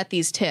way I vet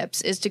these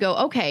tips is to go,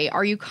 okay,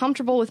 are you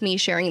comfortable with me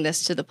sharing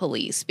this to the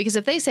police? Because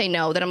if they say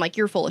no, then I'm like,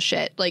 you're full of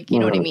shit. Like, you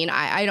know what I mean?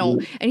 I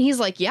don't. And he's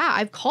like, yeah,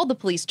 I've called the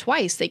police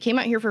twice. They came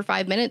out here for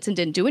 5 minutes and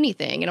didn't do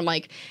anything. And I'm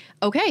like,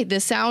 okay,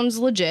 this sounds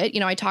legit.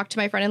 You know, I talked to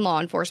my friend in law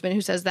enforcement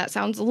who says that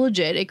sounds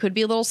legit. It could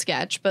be a little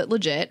sketch, but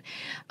legit.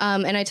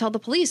 And I tell the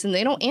police and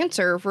they don't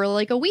answer for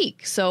like a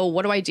week. So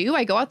what do?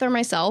 I go out there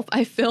myself.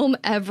 I film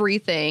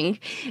everything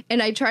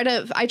and I try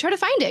to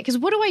find it. Cause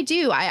what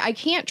do? I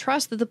can't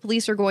trust that the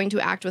police are going to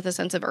act with a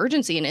sense of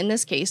urgency. And in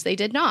this case, they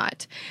did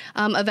not.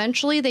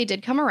 Eventually they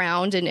did come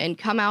around and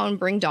come out and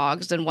bring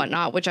dogs and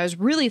whatnot, which I was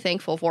really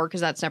thankful for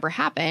because that's never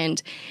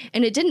happened.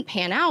 And it didn't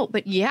pan out.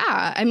 But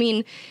yeah, I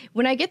mean,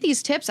 when I get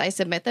these tips, I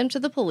submit them to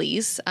the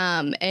police.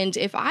 And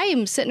if I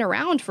am sitting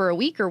around for a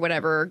week or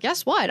whatever,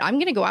 guess what? I'm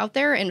going to go out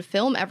there and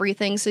film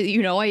everything. So,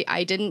 you know,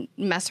 I didn't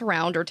mess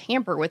around or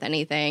tamper with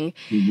anything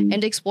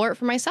and explore it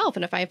for myself.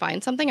 And if I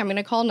find something, I'm going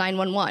to call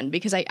 911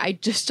 because I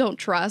just don't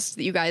trust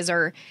that you guys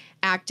are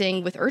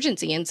acting with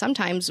urgency and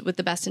sometimes with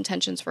the best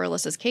intentions for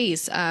Alissa's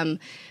case.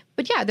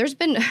 But yeah, there's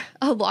been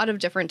a lot of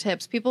different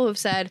tips. People have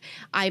said,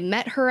 I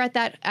met her at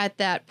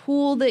that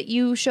pool that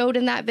you showed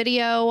in that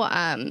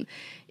video.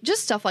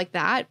 Just stuff like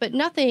that, but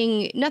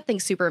nothing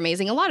super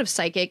amazing. A lot of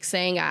psychics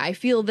saying, I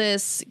feel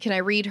this. Can I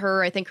read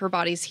her? I think her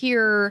body's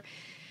here.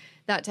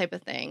 That type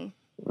of thing.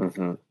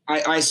 Mm-hmm.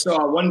 I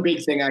saw one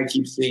big thing I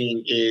keep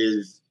seeing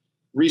is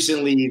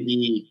recently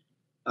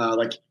the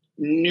like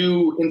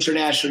new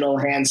international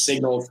hand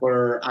signal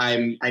for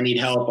I need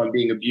help. I'm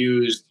being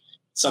abused.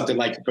 Something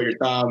like you put your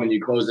thumb and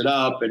you close it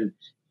up. And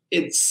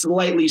it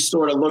slightly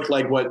sort of looked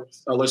like what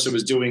Alissa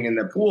was doing in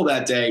the pool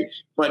that day.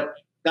 But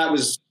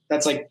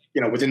that's like,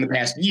 you know, within the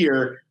past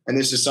year. And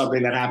this is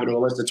something that happened to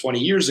Alissa 20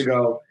 years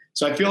ago.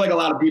 So I feel like a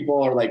lot of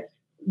people are like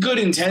good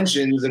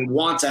intentions and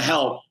want to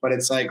help, but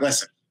it's like,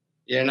 listen,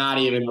 you're not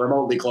even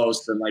remotely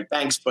close and like,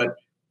 thanks, but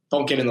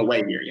don't get in the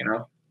way here, you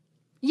know?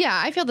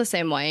 Yeah, I feel the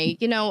same way,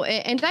 you know,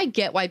 and I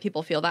get why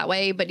people feel that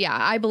way. But yeah,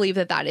 I believe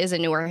that is a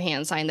newer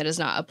hand sign that is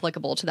not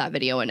applicable to that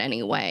video in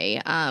any way.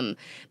 But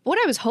what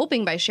I was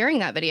hoping by sharing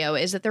that video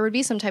is that there would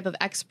be some type of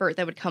expert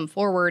that would come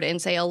forward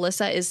and say,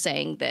 Alissa is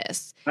saying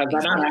this. Has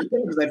that not happened?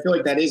 Because I feel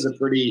like that is a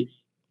pretty,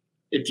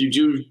 if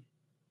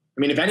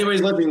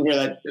anybody's listening here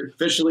that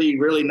officially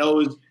really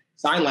knows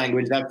sign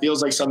language, that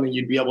feels like something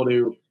you'd be able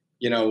to,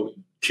 you know,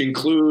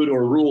 conclude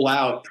or rule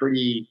out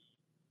pretty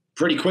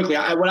quickly.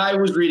 What I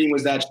was reading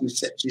was that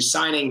she's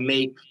signing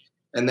make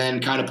and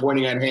then kind of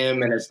pointing at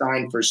him and a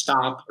sign for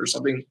stop or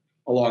something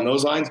along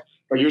those lines.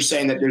 But you're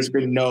saying that there's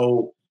been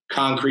no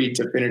concrete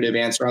definitive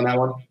answer on that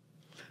one?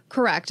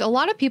 Correct. A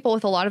lot of people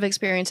with a lot of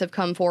experience have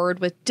come forward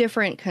with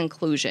different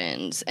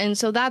conclusions. And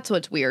so that's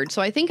what's weird.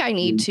 So I think I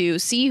need to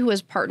see who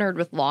has partnered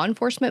with law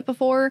enforcement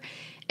before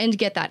and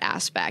get that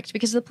aspect,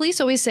 because the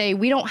police always say,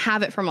 we don't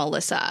have it from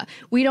Alissa.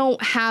 We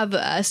don't have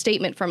a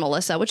statement from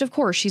Alissa, which of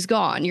course she's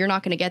gone. You're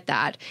not going to get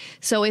that.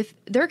 So if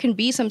there can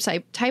be some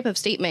type of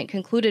statement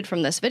concluded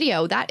from this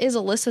video, that is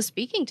Alissa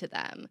speaking to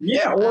them.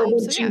 Yeah. Or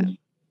was she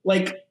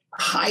like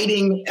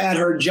hiding at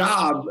her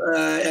job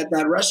at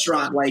that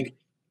restaurant, like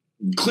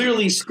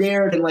clearly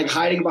scared and like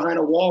hiding behind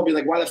a wall, be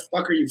like, why the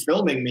fuck are you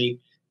filming me?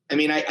 I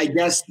mean, I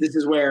guess this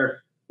is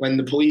where, when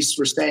the police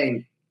were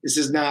saying, this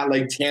is not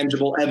like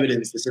tangible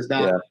evidence, this is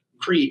not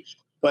concrete.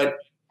 But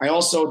I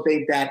also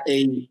think that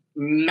a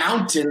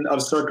mountain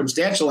of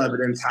circumstantial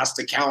evidence has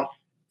to count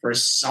for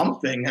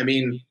something. I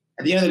mean,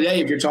 at the end of the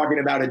day, if you're talking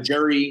about a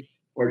jury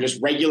or just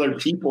regular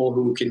people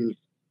who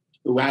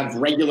have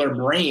regular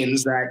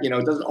brains, that, you know,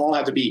 it doesn't all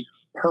have to be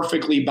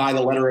perfectly by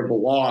the letter of the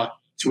law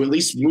to at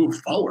least move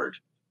forward.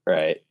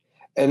 Right.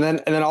 And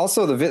then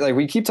also like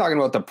we keep talking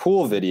about the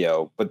pool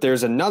video, but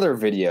there's another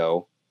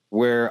video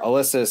where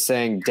Alissa is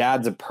saying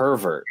dad's a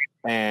pervert,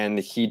 and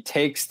he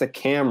takes the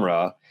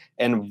camera.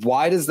 And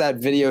why does that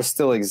video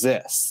still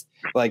exist?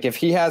 Like, if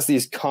he has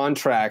these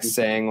contracts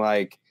saying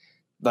like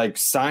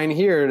sign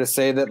here to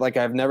say that like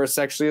I've never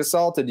sexually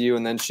assaulted you,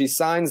 and then she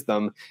signs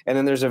them, and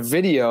then there's a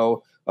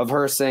video of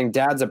her saying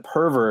dad's a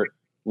pervert,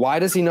 why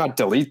does he not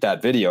delete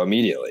that video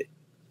immediately?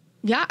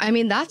 Yeah, I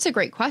mean, that's a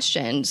great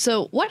question.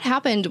 So what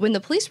happened when the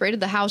police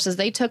raided the house is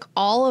they took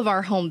all of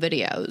our home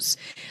videos.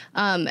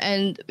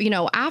 And, you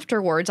know,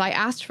 afterwards, I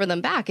asked for them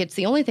back. It's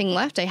the only thing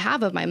left I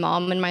have of my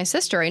mom and my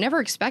sister. I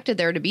never expected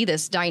there to be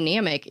this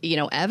dynamic, you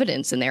know,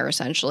 evidence in there,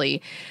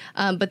 essentially.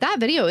 But that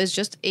video is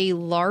just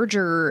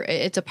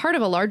it's a part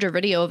of a larger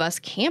video of us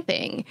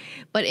camping.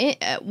 But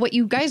what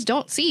you guys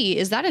don't see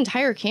is that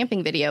entire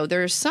camping video,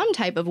 there's some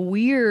type of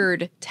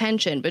weird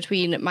tension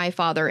between my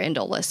father and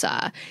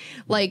Alissa.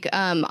 Like,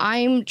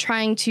 I'm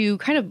trying to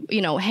kind of,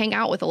 you know, hang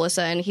out with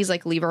Alissa, and he's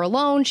like, leave her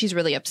alone. She's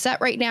really upset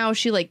right now.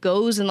 She like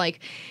goes and like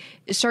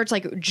starts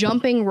like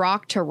jumping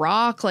rock to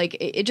rock. Like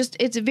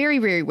it's very,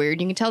 very weird.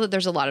 You can tell that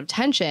there's a lot of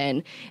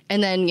tension.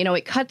 And then, you know,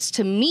 it cuts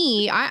to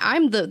me.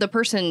 I'm the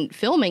person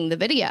filming the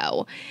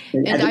video,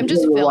 and I'm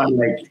just filming.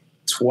 Like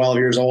 12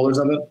 years old or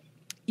something.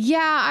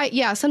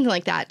 Yeah, something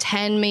like that.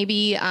 10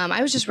 maybe.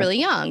 I was just really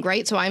young,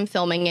 right? So I'm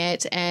filming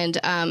it, and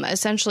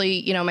essentially,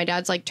 you know, my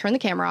dad's like, turn the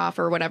camera off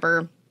or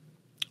whatever.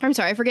 I'm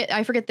sorry,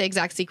 I forget the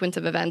exact sequence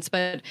of events,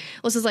 but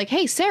Alyssa's like,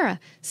 hey, Sarah,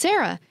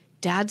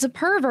 dad's a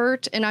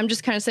pervert. And I'm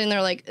just kind of sitting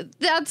there like,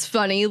 that's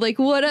funny, like,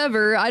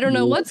 whatever. I don't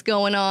know what's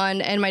going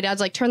on. And my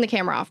dad's like, turn the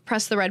camera off,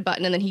 press the red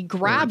button. And then he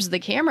grabs the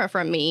camera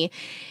from me.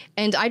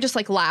 And I just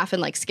like laugh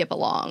and like skip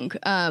along.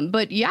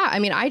 But yeah, I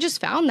mean, I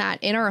just found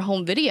that in our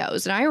home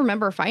videos, and I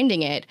remember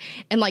finding it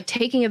and like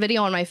taking a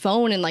video on my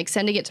phone and like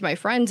sending it to my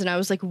friends. And I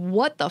was like,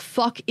 what the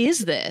fuck is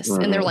this?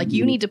 And they're like,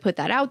 you need to put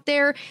that out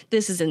there.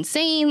 This is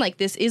insane. Like,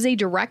 this is a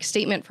direct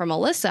statement from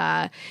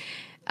Alissa.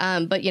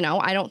 But you know,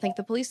 I don't think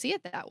the police see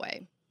it that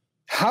way.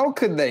 How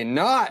could they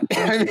not?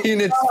 I mean,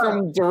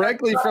 it's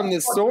directly from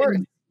the source.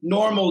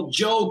 Normal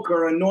joke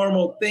or a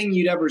normal thing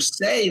you'd ever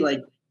say.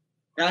 Like,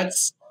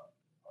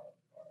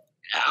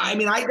 I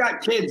mean, I got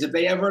kids. If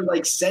they ever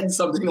like said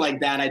something like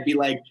that, I'd be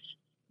like,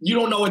 you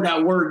don't know what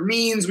that word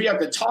means. We have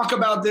to talk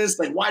about this.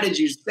 Like, why did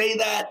you say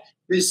that?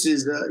 This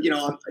is, you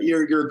know,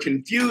 you're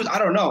confused. I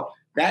don't know.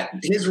 That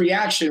his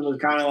reaction was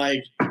kind of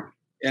like,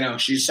 you know,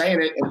 she's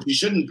saying it and she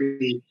shouldn't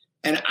be.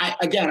 And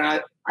I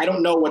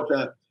don't know what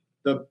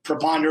the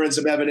preponderance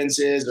of evidence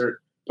is,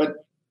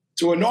 but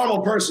to a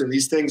normal person,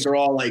 these things are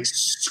all like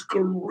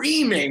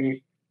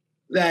screaming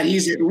that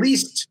he's at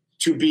least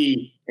to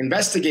be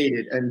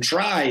investigated and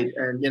tried,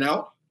 and, you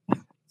know.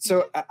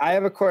 So I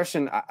have a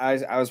question.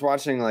 I was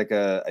watching like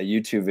a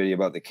YouTube video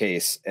about the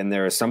case, and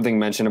there was something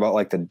mentioned about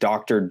like the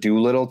Dr.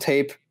 Dolittle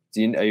tape.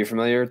 Are you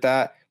familiar with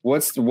that?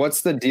 What's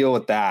the deal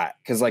with that?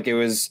 Because like it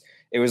was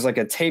like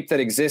a tape that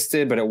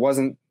existed, but it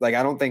wasn't like,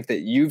 I don't think that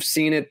you've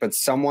seen it, but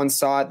someone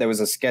saw it. There was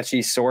a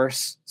sketchy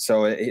source.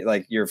 So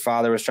like your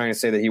father was trying to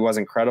say that he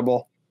wasn't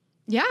credible.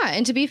 Yeah.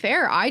 And to be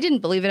fair, I didn't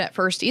believe it at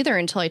first either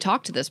until I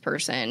talked to this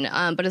person.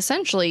 But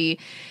essentially,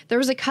 there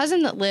was a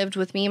cousin that lived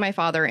with me, my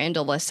father, and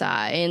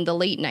Alissa in the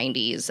late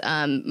 90s.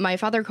 My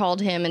father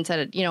called him and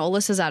said, you know,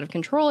 Alyssa's out of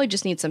control. I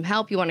just need some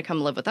help. You want to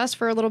come live with us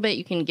for a little bit?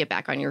 You can get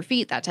back on your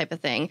feet, that type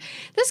of thing.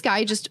 This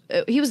guy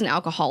he was an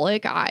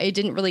alcoholic. It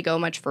didn't really go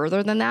much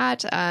further than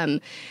that.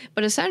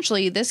 But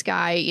essentially, this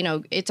guy, you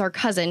know, it's our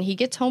cousin. He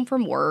gets home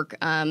from work.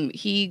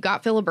 He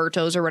got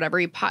Filiberto's or whatever.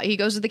 He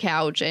goes to the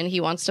couch and he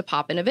wants to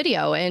pop in a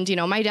video. And, you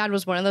know, my dad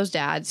was one of those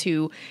dads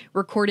who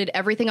recorded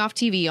everything off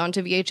TV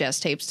onto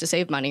VHS tapes to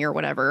save money or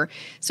whatever.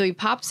 So he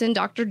pops in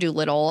Dr.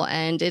 Dolittle,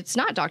 and it's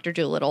not Dr.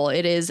 Dolittle.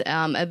 It is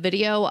a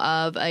video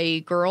of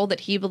a girl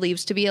that he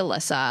believes to be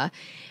Alissa.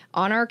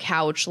 on our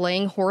couch,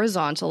 laying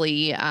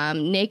horizontally,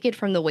 naked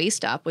from the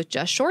waist up with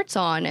just shorts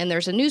on, and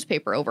there's a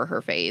newspaper over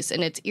her face,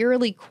 and it's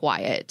eerily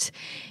quiet.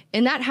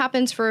 And that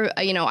happens for,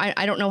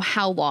 I don't know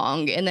how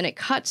long. And then it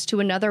cuts to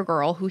another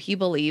girl who he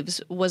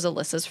believes was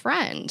Alissa's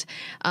friend,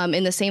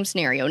 in the same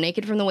scenario,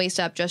 naked from the waist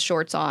up, just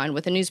shorts on,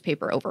 with a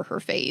newspaper over her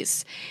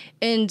face.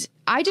 And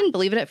I didn't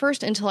believe it at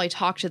first until I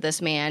talked to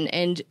this man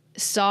and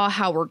saw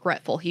how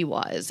regretful he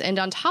was. And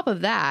on top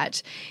of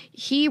that,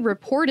 he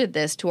reported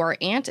this to our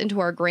aunt and to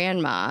our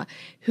grandma,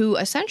 who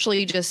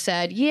essentially just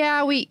said,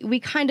 yeah, we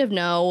kind of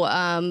know.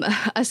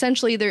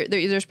 Essentially,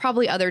 there's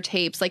probably other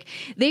tapes. Like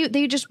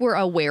they just were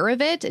aware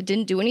of it,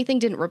 didn't do anything,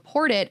 didn't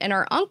report it. And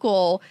our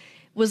uncle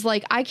was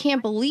like, I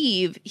can't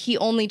believe he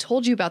only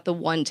told you about the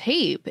one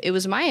tape. It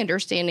was my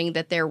understanding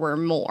that there were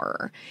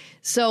more.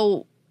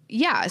 So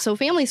yeah, so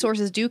family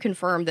sources do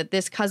confirm that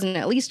this cousin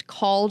at least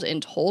called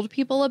and told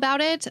people about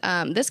it.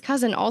 This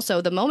cousin also,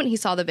 the moment he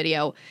saw the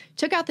video,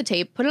 took out the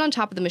tape, put it on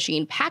top of the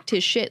machine, packed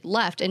his shit,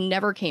 left, and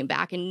never came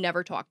back and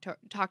never talked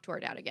to our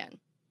dad again.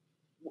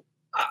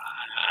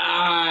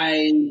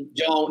 I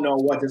don't know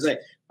what to say.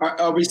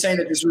 Are we saying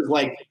that this was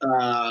like,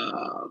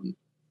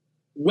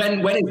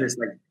 when is this?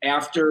 Like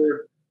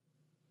after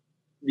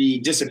the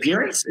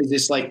disappearance? Is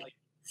this like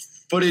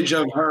footage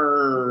of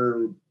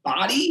her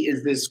body?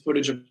 Is this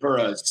footage of her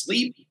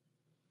asleep?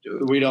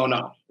 We don't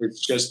know.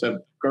 It's just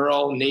a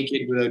girl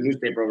naked with a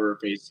newspaper over her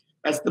face.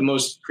 That's the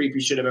most creepy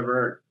shit I've ever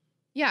heard.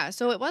 Yeah,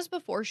 so it was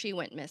before she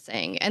went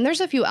missing. And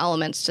there's a few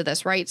elements to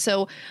this, right?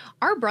 So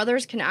our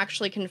brothers can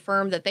actually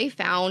confirm that they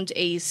found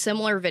a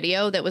similar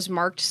video that was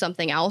marked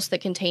something else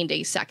that contained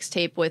a sex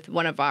tape with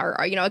one of our,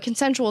 a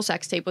consensual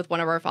sex tape with one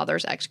of our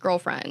father's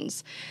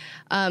ex-girlfriends.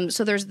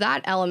 So there's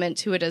that element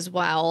to it as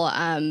well.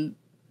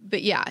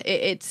 But yeah,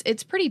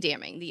 it's pretty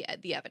damning,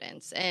 the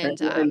evidence. And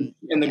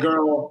the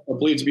girl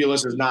believed to be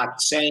Alissa is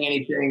not saying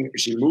anything.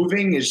 Is she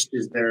moving? Is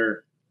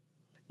there?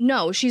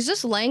 No, she's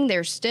just laying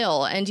there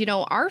still. And,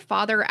 our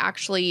father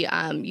actually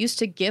used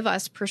to give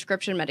us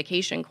prescription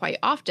medication quite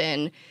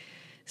often.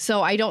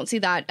 So I don't see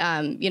that,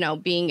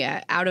 being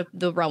out of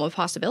the realm of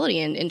possibility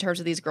in terms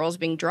of these girls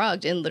being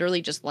drugged and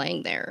literally just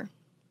laying there.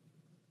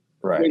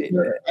 Right. Is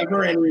there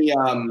ever any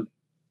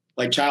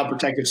Child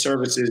Protective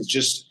Services,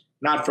 just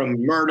not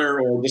from murder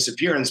or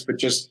disappearance, but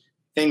just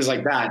things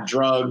like that,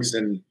 drugs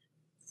and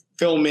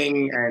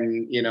filming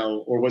and,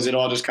 or was it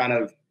all just kind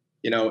of,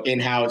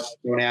 in-house,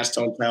 don't ask,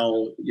 don't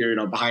tell,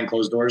 behind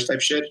closed doors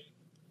type shit?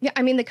 Yeah,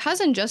 I mean, the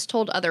cousin just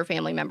told other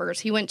family members.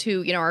 He went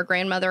to, our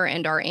grandmother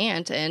and our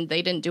aunt, and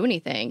they didn't do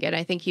anything. And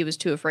I think he was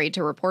too afraid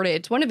to report it.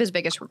 It's one of his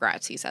biggest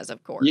regrets, he says,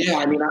 of course. Yeah,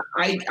 I mean,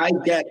 I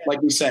get,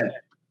 like we said,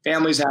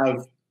 families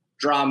have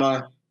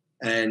drama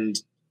and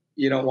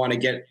you don't want to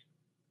get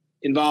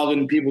involved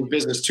in people's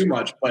business too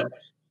much. But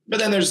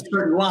then there's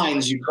certain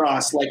lines you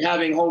cross, like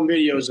having home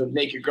videos of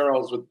naked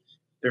girls with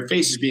their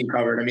faces being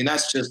covered. I mean,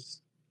 that's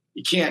just,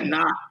 you can't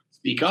not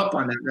speak up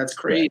on that. That's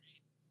crazy.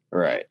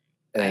 Right.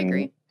 I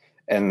agree.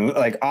 And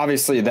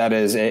obviously that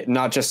is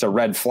not just a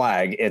red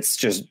flag. It's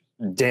just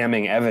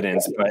damning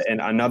evidence. But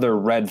another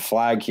red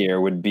flag here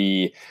would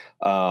be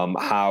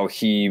how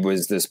he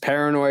was this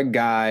paranoid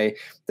guy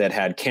that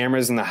had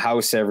cameras in the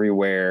house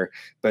everywhere.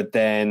 But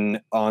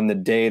then on the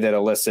day that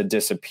Alissa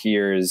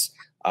disappears,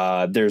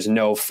 there's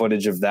no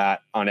footage of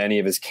that on any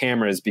of his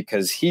cameras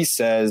because he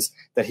says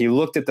that he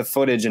looked at the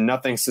footage and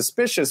nothing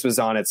suspicious was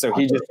on it. So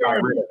he just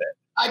got rid of it.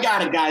 I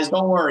got it, guys.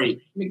 Don't worry.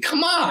 I mean,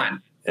 come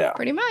on. Yeah,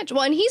 pretty much.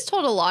 Well, and he's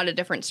told a lot of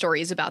different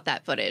stories about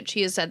that footage.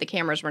 He has said the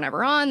cameras were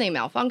never on, they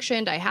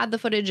malfunctioned, I had the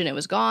footage and it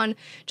was gone.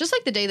 Just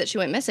like the day that she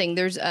went missing,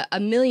 there's a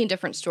million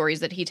different stories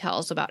that he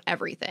tells about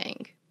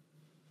everything.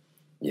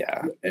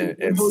 Yeah.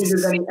 I believe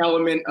there's any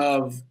element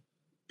of,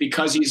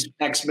 because he's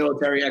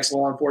ex-military,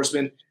 ex-law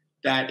enforcement,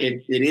 that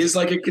it is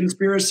like a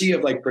conspiracy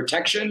of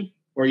protection,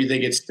 or you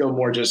think it's still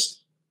more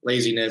just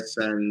laziness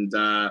and,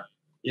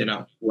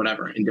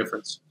 whatever,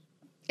 indifference?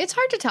 It's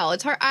hard to tell.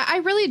 It's hard. I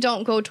really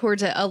don't go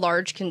towards a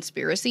large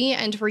conspiracy.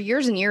 And for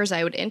years and years,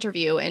 I would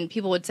interview and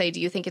people would say, do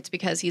you think it's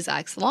because he's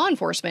ex-law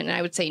enforcement? And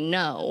I would say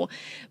no.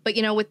 But,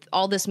 with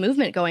all this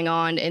movement going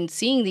on and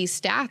seeing these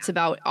stats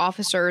about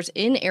officers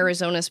in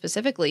Arizona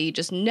specifically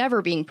just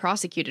never being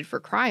prosecuted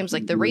for crimes,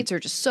 the rates are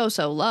just so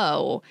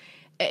low.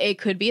 It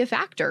could be a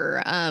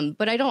factor,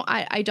 but I don't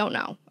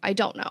know. I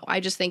don't know. I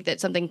just think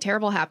that something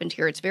terrible happened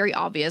here. It's very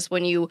obvious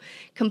when you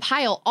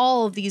compile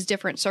all of these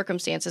different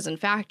circumstances and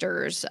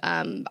factors.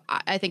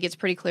 I think it's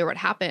pretty clear what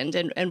happened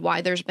and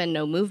why there's been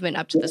no movement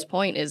up to this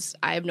point is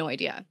I have no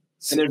idea.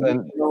 And there's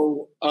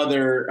no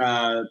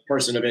other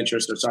person of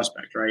interest or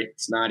suspect, right?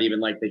 It's not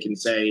even like they can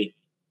say,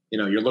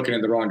 you're looking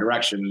in the wrong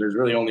direction. There's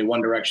really only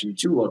one direction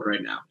to look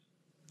right now.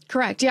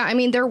 Correct. Yeah. I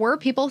mean, there were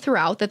people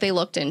throughout that they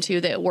looked into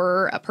that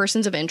were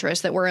persons of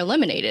interest that were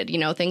eliminated.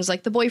 Things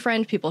like the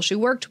boyfriend, people she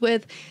worked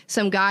with,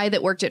 some guy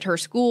that worked at her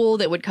school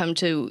that would come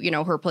to,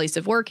 her place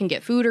of work and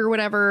get food or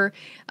whatever.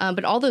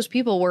 But all those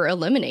people were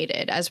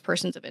eliminated as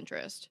persons of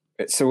interest.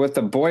 So with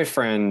the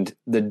boyfriend,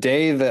 the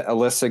day that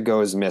Alissa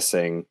goes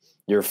missing,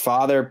 your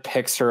father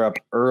picks her up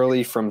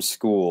early from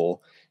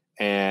school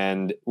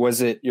And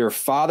was it your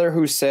father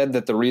who said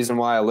that the reason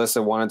why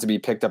Alissa wanted to be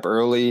picked up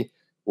early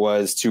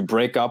was to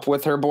break up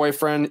with her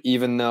boyfriend,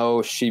 even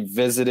though she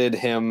visited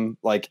him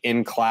like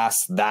in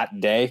class that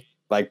day,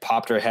 like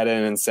popped her head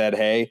in and said,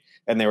 hey,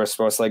 and they were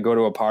supposed to like go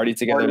to a party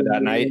together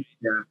that night?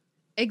 Yeah.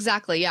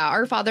 Exactly. Yeah.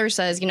 Our father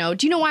says, do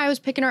you know why I was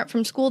picking her up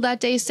from school that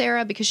day,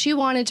 Sarah? Because she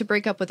wanted to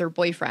break up with her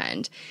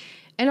boyfriend.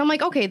 And I'm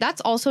like, okay,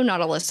 that's also not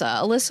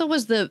Alissa. Alissa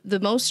was the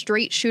most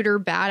straight shooter,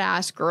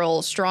 badass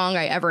girl, strong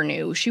I ever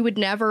knew. She would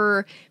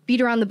never beat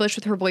around the bush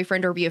with her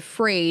boyfriend or be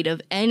afraid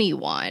of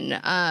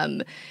anyone,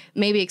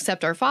 maybe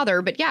except our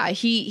father. But yeah,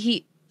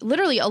 he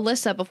literally,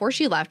 Alissa, before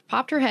she left,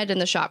 popped her head in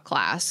the shop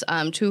class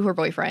to her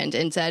boyfriend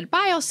and said,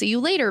 bye, I'll see you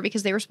later,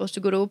 because they were supposed to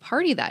go to a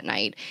party that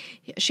night.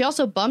 She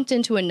also bumped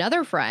into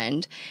another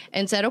friend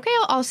and said, okay,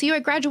 I'll see you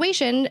at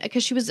graduation,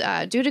 because she was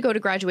due to go to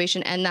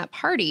graduation and that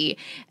party.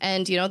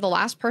 And, the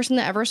last person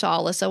that ever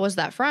saw Alissa was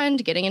that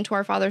friend getting into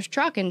our father's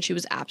truck, and she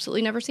was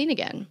absolutely never seen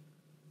again.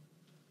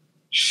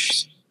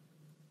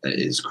 That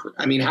is,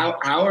 I mean, how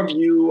have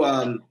you,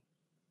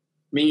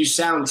 you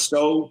sound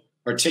so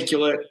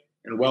articulate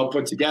and well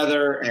put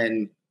together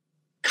and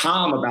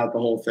calm about the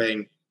whole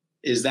thing.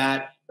 Is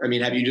that,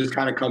 have you just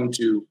kind of come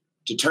to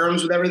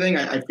terms with everything?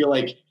 I feel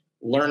like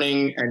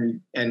learning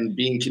and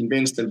being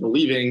convinced and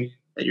believing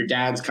that your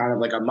dad's kind of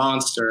like a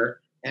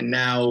monster and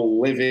now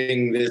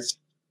living this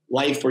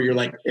life where you're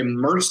like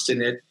immersed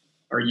in it.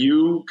 Are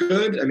you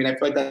good? I feel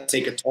like that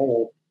take a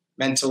toll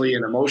mentally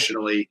and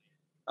emotionally.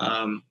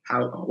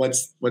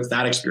 What's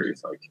that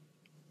experience like?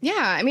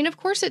 Yeah, of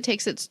course it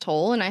takes its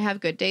toll, and I have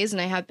good days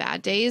and I have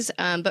bad days.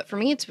 But for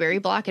me, it's very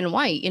black and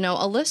white.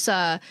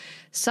 Alissa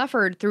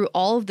suffered through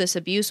all of this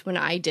abuse when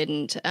I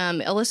didn't.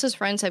 Alissa's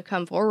friends have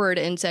come forward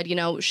and said,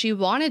 she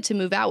wanted to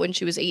move out when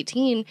she was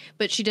 18,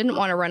 but she didn't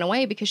want to run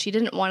away because she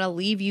didn't want to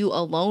leave you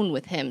alone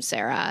with him,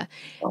 Sarah.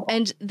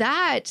 And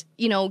that,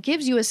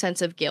 gives you a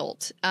sense of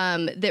guilt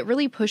that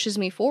really pushes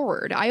me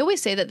forward. I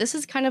always say that this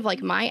is kind of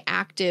like my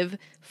active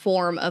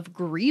form of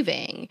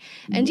grieving.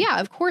 And yeah,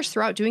 of course,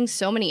 throughout doing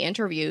so many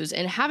interviews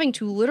and having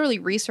to literally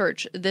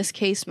research this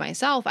case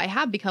myself, I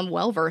have become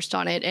well-versed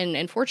on it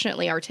and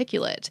fortunately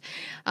articulate.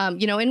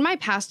 In my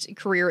past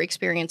career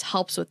experience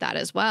helps with that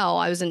as well.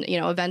 I was in,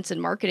 events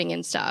and marketing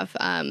and stuff.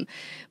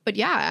 But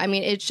yeah,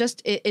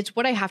 it's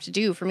what I have to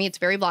do. For me, it's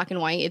very black and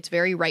white. It's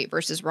very right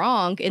versus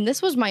wrong. And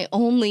this was my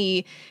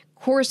only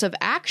course of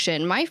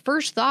action. My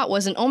first thought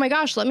wasn't, oh my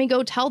gosh, let me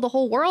go tell the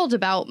whole world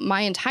about my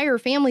entire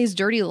family's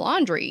dirty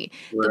laundry.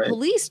 Right. The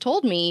police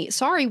told me,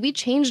 sorry, we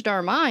changed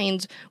our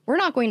minds. We're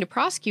not going to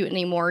prosecute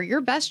anymore.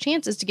 Your best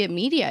chance is to get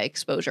media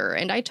exposure.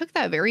 And I took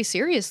that very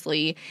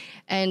seriously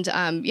and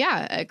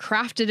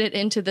crafted it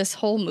into this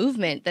whole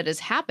movement that has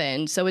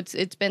happened. So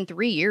it's been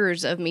 3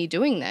 years of me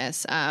doing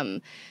this.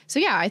 So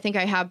yeah, I think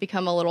I have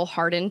become a little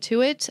hardened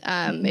to it.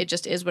 It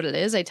just is what it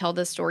is. I tell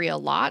this story a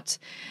lot.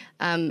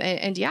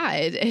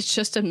 It's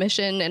just a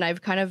mission, and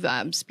I've kind of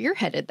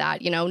spearheaded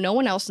that. No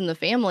one else in the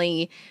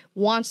family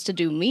wants to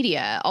do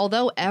media.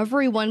 Although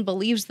everyone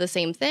believes the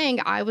same thing,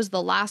 I was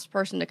the last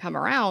person to come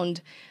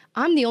around.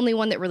 I'm the only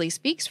one that really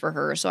speaks for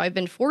her. So I've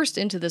been forced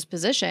into this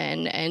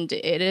position, and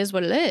it is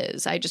what it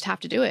is. I just have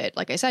to do it.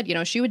 Like I said,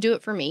 she would do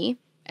it for me,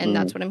 and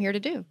that's what I'm here to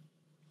do.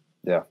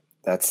 Yeah,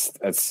 that's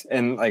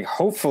and like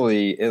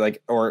hopefully,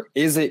 or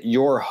is it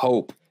your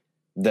hope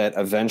that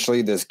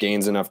eventually this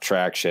gains enough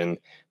traction,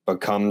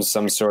 becomes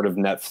some sort of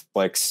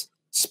Netflix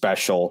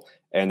special,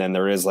 and then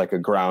there is like a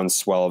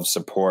groundswell of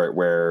support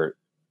where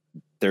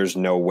there's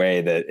no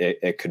way that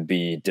it could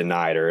be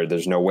denied, or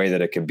there's no way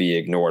that it could be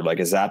ignored? Like,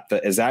 is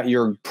that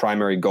your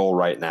primary goal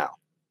right now?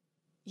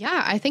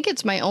 Yeah, I think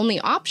it's my only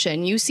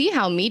option. You see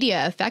how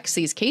media affects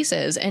these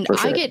cases. And For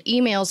sure. I get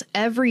emails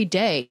every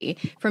day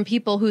from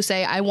people who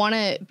say, I want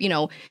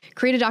to,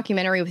 create a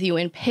documentary with you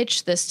and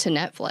pitch this to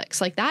Netflix.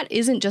 Like, that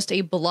isn't just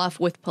a bluff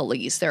with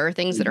police. There are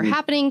things that are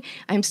happening.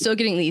 I'm still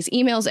getting these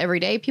emails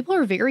every day. People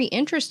are very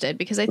interested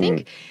because I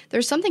think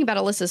there's something about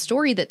Alissa's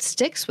story that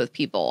sticks with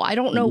people. I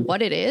don't know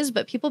what it is,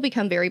 but people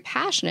become very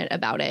passionate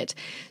about it.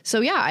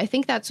 So yeah, I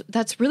think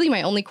that's really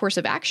my only course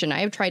of action. I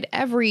have tried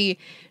every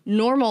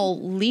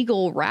normal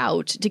legal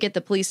route to get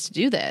the police to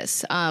do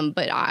this.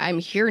 But I'm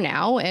here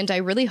now, and I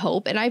really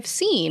hope, and I've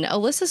seen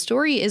Alissa's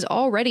story is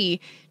already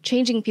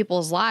changing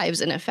people's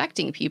lives and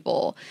affecting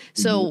people.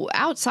 So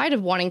outside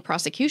of wanting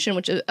prosecution,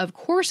 which of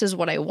course is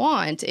what I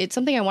want, it's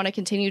something I want to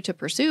continue to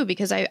pursue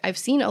because I've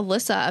seen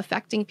Alissa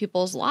affecting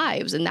people's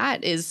lives, and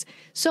that is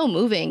so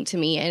moving to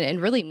me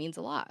and really means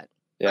a lot.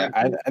 Yeah,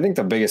 I think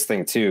the biggest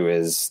thing too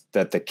is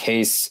that the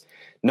case,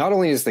 not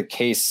only is the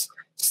case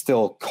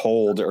still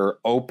cold or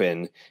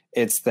open,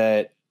 it's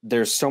that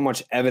there's so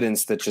much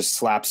evidence that just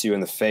slaps you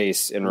in the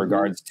face in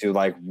regards to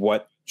like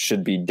what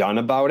should be done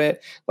about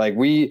it. Like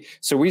we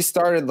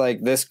started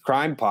like this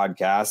crime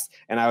podcast,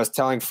 and I was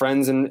telling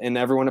friends and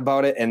everyone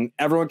about it, and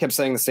everyone kept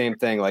saying the same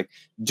thing, like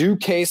do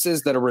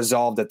cases that are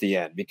resolved at the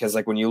end, because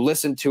like when you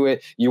listen to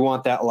it, you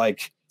want that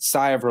like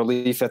sigh of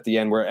relief at the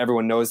end where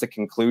everyone knows the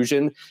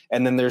conclusion.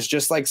 And then there's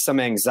just like some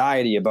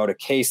anxiety about a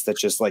case that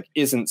just like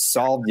isn't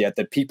solved yet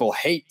that people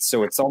hate.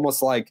 So it's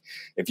almost like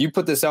if you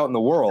put this out in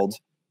the world,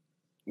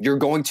 you're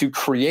going to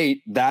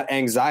create that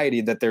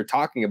anxiety that they're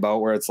talking about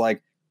where it's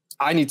like,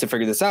 I need to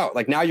figure this out.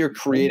 Like now you're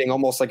creating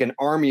almost like an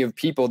army of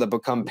people that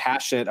become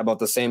passionate about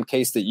the same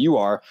case that you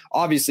are,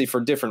 obviously for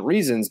different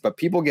reasons, but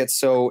people get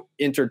so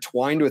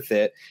intertwined with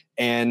it.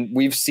 And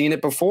we've seen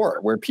it before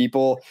where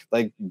people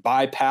like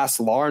bypass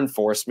law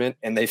enforcement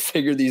and they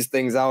figure these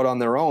things out on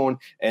their own.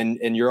 And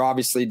you're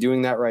obviously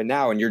doing that right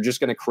now. And you're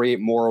just going to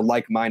create more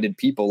like-minded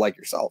people like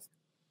yourself.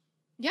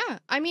 Yeah,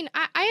 I mean,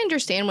 I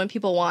understand when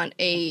people want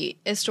a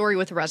story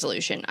with a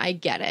resolution. I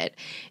get it.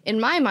 In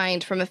my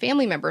mind, from a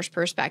family member's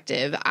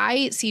perspective,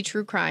 I see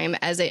true crime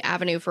as an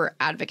avenue for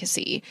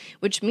advocacy,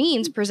 which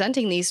means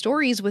presenting these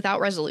stories without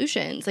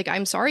resolutions. Like,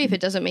 I'm sorry if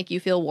it doesn't make you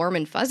feel warm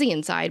and fuzzy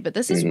inside, but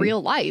this is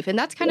real life. And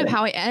that's kind of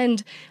how I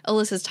end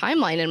Alissa's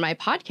timeline in my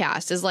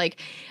podcast is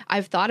like,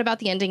 I've thought about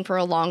the ending for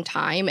a long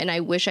time, and I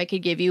wish I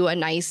could give you a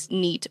nice,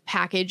 neat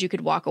package you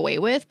could walk away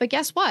with. But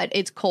guess what?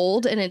 It's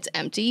cold and it's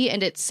empty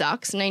and it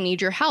sucks, and I need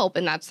your help,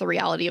 and that's the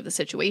reality of the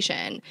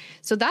situation.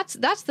 So that's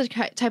the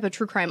type of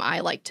true crime I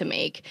like to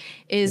make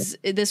is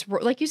this,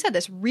 like you said,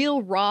 this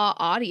real raw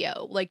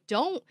audio. Like,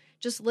 don't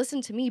just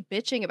listen to me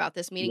bitching about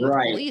this meeting with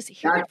police.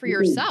 Hear it for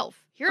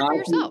yourself. Hear it for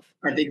yourself.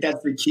 I think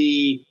that's the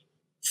key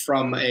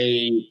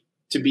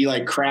to be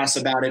like crass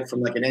about it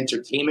from like an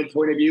entertainment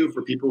point of view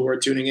for people who are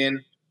tuning in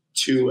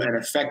to an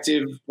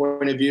effective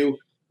point of view.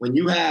 When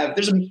you have,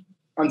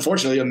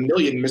 unfortunately a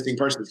million missing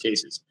persons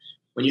cases.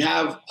 When you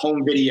have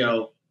home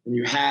video, when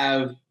you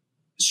have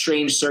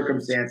strange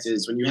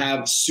circumstances, when you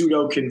have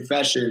pseudo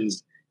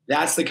confessions,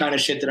 that's the kind of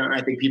shit that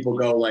I think people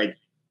go like,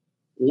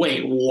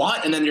 wait,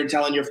 what? And then you're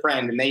telling your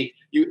friend, and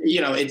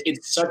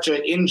it's such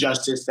an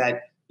injustice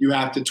that you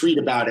have to tweet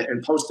about it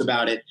and post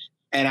about it.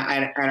 And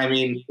I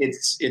mean,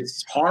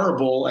 it's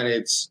horrible and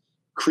it's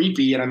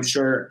creepy and I'm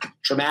sure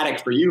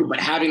traumatic for you, but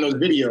having those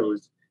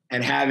videos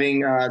and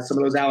having some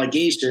of those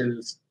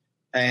allegations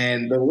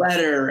and the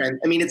letter,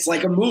 and I mean, it's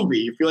like a movie.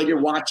 You feel like you're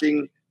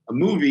watching a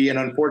movie, and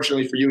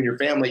unfortunately for you and your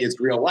family, it's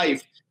real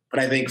life. But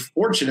I think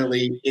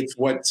fortunately, it's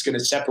what's going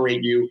to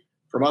separate you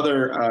from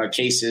other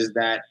cases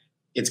that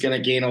it's going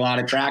to gain a lot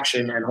of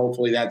traction, and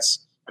hopefully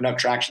that's enough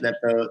traction that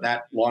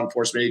that law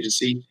enforcement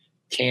agency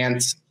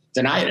can't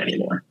deny it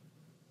anymore.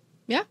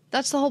 Yeah,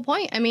 that's the whole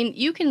point. I mean,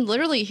 you can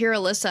literally hear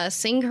Alissa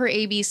sing her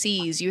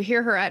ABCs. You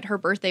hear her at her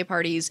birthday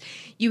parties.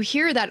 You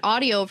hear that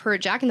audio of her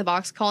at Jack in the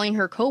Box calling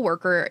her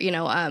coworker, an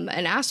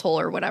asshole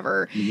or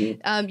whatever.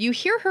 Mm-hmm. You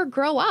hear her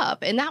grow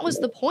up. And that was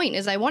the point,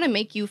 is I want to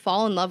make you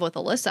fall in love with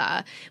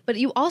Alissa. But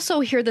you also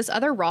hear this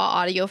other raw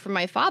audio from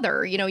my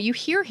father. You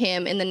hear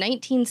him in the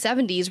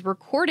 1970s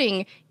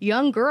recording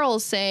young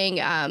girls saying,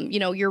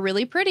 you're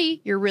really pretty.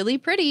 You're really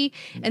pretty.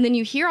 And then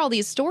you hear all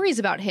these stories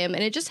about him,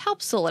 and it just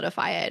helps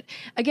solidify it.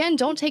 Again,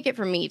 don't take it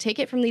from me. Take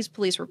it from these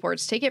police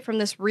reports. Take it from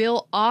this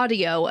real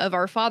audio of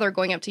our father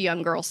going up to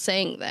young girls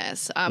saying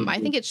this. I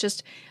think it's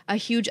just a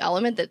huge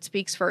element that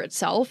speaks for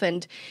itself.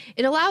 And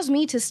it allows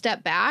me to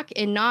step back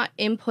and not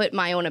input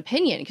my own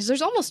opinion, because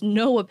there's almost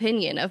no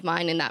opinion of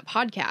mine in that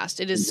podcast.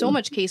 It is so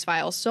much case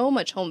file, so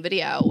much home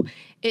video.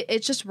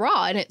 It's just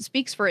raw and it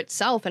speaks for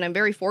itself. And I'm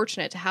very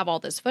fortunate to have all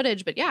this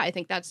footage. But yeah, I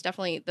think that's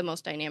definitely the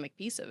most dynamic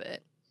piece of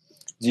it.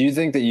 Do you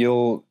think that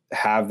you'll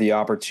have the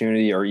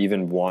opportunity or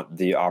even want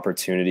the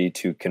opportunity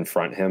to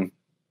confront him?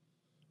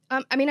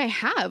 I mean, I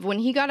have. When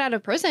he got out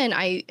of prison,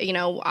 I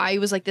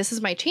was like, this is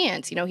my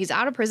chance. He's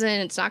out of prison.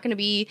 It's not going to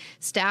be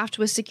staffed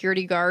with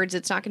security guards.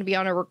 It's not going to be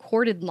on a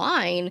recorded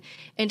line.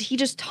 And he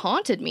just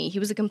taunted me. He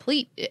was a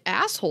complete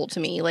asshole to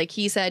me. Like,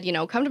 he said,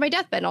 come to my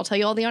deathbed and I'll tell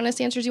you all the honest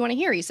answers you want to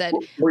hear. He said,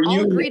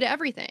 I'll agree to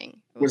everything.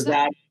 Was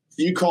that,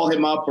 did you call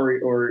him up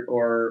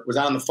or was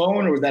that on the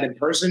phone or was that in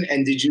person?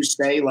 And did you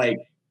say like,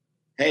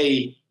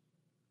 hey,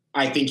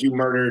 I think you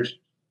murdered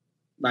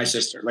my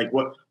sister? Like,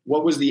 what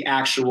was the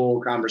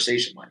actual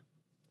conversation like?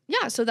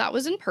 Yeah, so that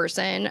was in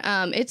person.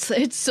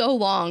 It's so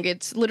long.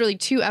 It's literally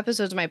 2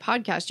 episodes of my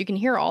podcast. You can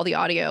hear all the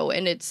audio,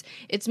 and it's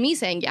me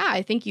saying, yeah,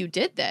 I think you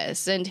did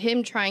this, and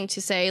him trying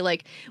to say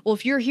like, well,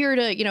 if you're here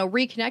to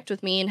reconnect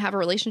with me and have a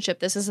relationship,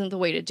 this isn't the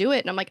way to do it.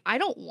 And I'm like, I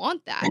don't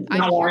want that. That's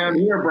not why I'm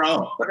here,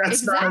 bro.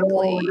 That's exactly. not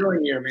what we're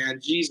doing here, man.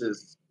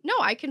 Jesus. No,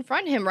 I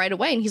confront him right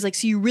away. And he's like,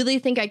 so you really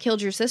think I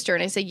killed your sister?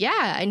 And I say,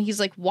 yeah. And he's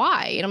like,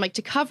 why? And I'm like,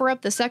 to cover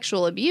up the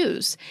sexual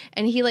abuse.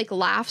 And he like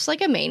laughs like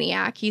a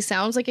maniac. He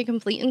sounds like a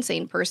complete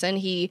insane person.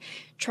 He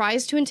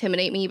tries to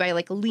intimidate me by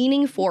like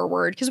leaning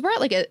forward, because we're at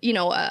like a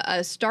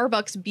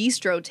Starbucks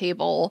bistro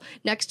table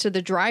next to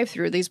the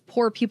drive-thru, these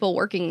poor people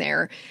working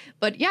there.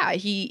 But yeah,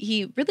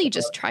 he really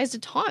just tries to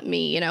taunt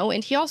me,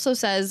 and he also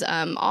says,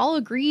 I'll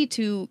agree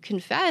to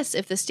confess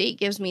if the state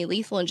gives me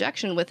lethal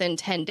injection within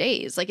 10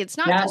 days. Like, it's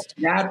not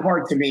that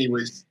part to me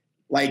was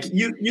like,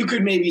 you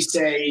could maybe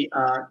say,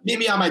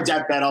 maybe on my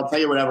deathbed, I'll tell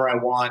you whatever I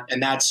want.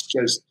 And that's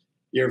just,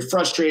 you're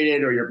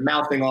frustrated or you're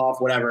mouthing off,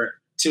 whatever.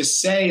 To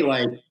say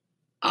like,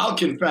 I'll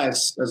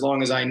confess as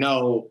long as I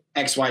know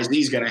XYZ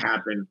is going to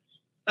happen.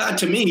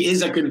 to me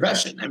is a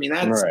confession. I mean,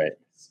 that's right.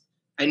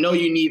 I know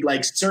you need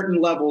like certain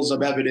levels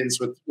of evidence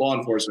with law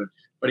enforcement,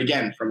 but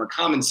again, from a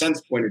common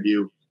sense point of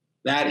view,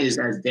 that is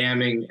as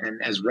damning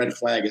and as red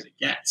flag as it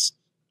gets.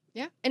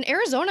 Yeah. And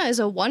Arizona is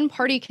a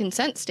one-party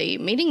consent state,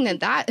 meaning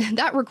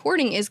that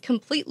recording is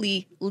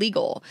completely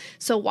legal.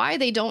 So why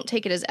they don't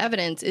take it as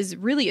evidence is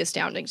really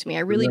astounding to me.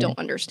 I really don't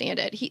understand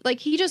it.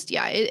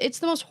 It's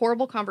the most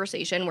horrible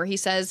conversation where he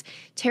says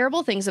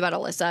terrible things about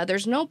Alissa.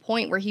 There's no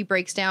point where he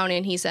breaks down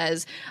and he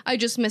says, I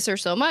just miss her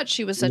so much.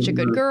 She was such a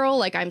good girl.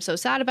 Like, I'm so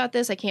sad about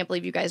this. I can't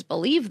believe you guys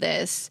believe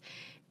this.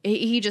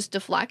 He just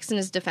deflects and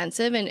is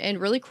defensive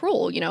and really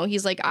cruel. You know,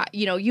 he's like,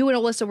 you and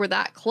Alissa were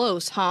that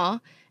close, huh?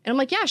 And I'm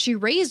like, yeah, she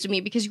raised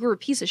me because you were a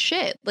piece of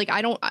shit. Like,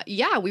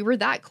 we were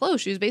that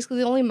close. She was basically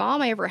the only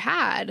mom I ever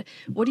had.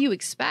 What do you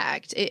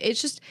expect?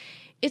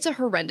 It's a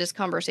horrendous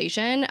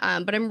conversation.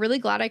 But I'm really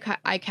glad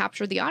I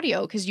captured the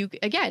audio because you,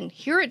 again,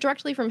 hear it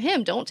directly from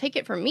him. Don't take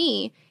it from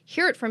me.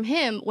 Hear it from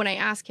him when I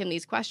ask him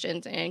these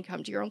questions and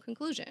come to your own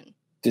conclusion.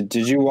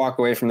 Did you walk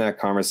away from that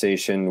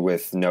conversation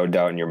with no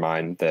doubt in your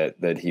mind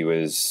that he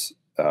was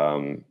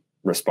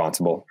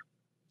responsible?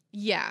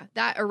 Yeah,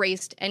 that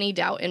erased any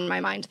doubt in my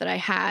mind that I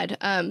had.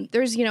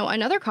 There's,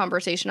 another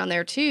conversation on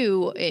there,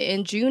 too,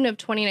 in June of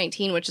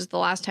 2019, which is the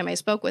last time I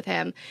spoke with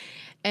him.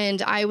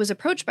 And I was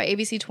approached by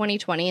ABC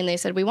 2020, and they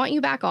said, we want you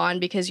back on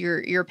because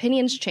your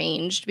opinions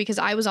changed, because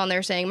I was on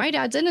there saying, my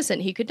dad's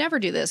innocent. He could never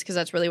do this, because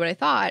that's really what I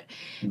thought.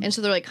 And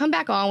so they're like, come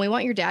back on. We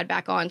want your dad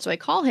back on. So I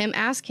call him,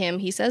 ask him.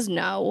 He says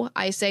no.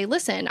 I say,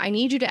 listen, I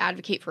need you to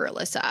advocate for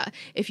Alissa.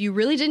 If you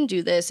really didn't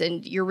do this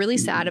and you're really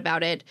sad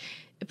about it,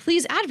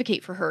 please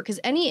advocate for her, because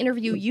any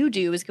interview you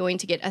do is going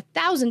to get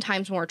 1,000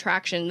 times more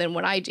traction than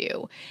what I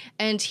do.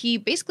 And he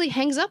basically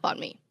hangs up on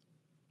me.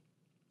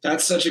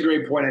 That's such a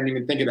great point. I didn't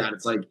even think of that.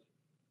 It's like,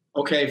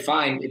 okay,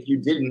 fine. If you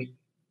didn't,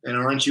 then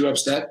aren't you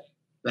upset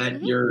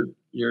that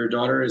your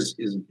daughter is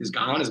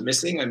gone, is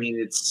missing? I mean,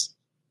 it's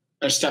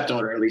a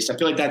stepdaughter, at least. I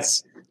feel like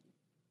that's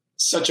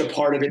such a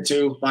part of it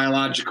too.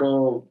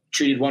 Biological,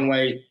 treated one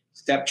way,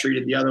 step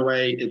treated the other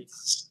way.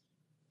 It's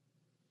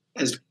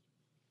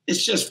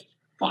just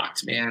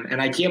fucked, man.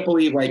 And I can't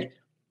believe, like,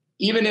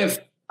 even if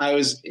I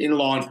was in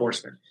law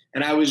enforcement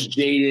and I was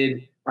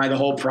jaded by the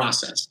whole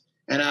process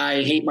and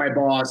I hate my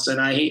boss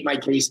and I hate my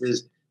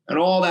cases and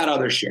all that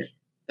other shit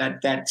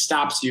that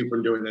stops you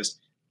from doing this.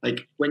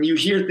 Like, when you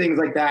hear things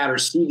like that or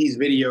see these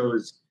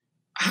videos,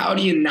 how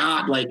do you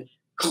not, like,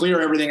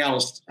 clear everything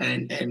else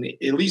and at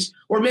least,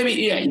 or maybe,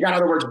 yeah, you got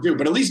other work to do,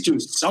 but at least do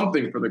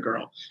something for the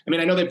girl. I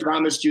mean, I know they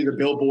promised you the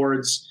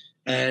billboards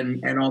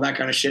and all that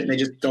kind of shit, and they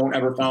just don't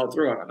ever follow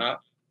through on it, huh?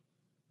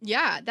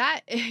 Yeah,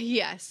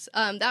 yes.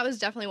 That was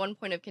definitely one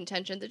point of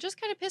contention that just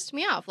kind of pissed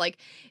me off. Like,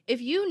 if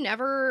you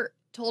never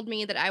told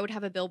me that I would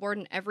have a billboard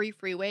in every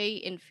freeway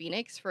in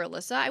Phoenix for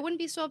Alissa, I wouldn't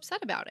be so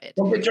upset about it.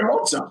 Don't get your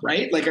hopes up,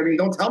 right? Like, I mean,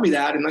 don't tell me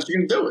that unless you're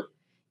going to do it.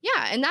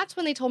 Yeah, and that's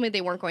when they told me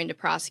they weren't going to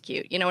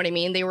prosecute. You know what I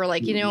mean? They were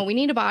like, we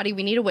need a body,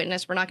 we need a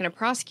witness, we're not going to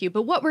prosecute.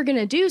 But what we're going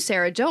to do,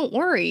 Sarah, don't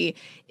worry,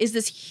 is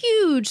this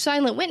huge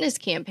silent witness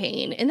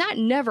campaign. And that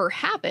never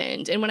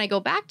happened. And when I go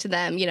back to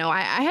them,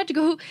 I had to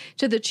go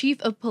to the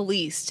chief of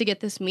police to get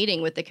this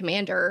meeting with the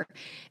commander.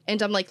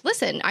 And I'm like,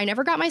 listen, I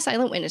never got my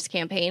silent witness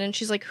campaign. And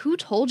she's like, who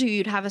told you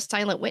you'd have a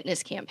silent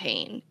witness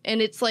campaigin?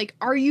 And it's like,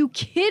 are you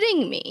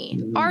kidding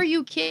me? Are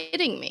you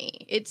kidding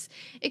me? It's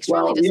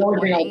extremely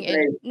disappointing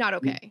and not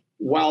okay.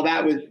 While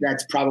that would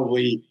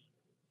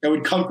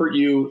comfort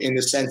you in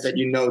the sense that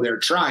they're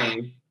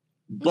trying,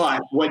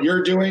 but what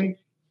you're doing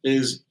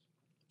is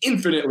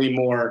infinitely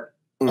more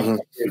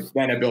effective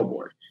than a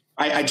billboard.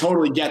 I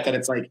totally get that.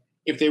 It's like,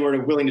 if they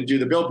were willing to do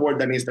the billboard,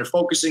 that means they're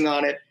focusing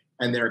on it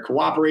and they're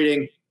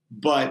cooperating.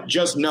 But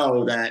just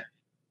know that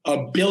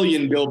 1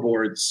 billion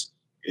billboards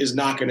is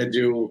not going to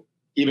do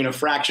even a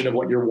fraction of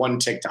what your one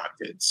TikTok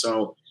did.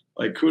 So,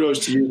 like,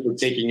 kudos to you for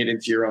taking it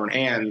into your own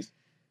hands,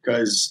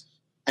 because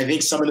I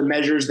think some of the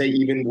measures they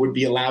even would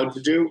be allowed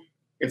to do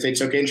if they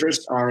took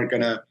interest aren't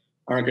gonna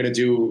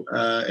do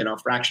a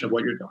fraction of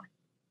what you're doing.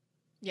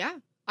 Yeah.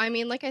 I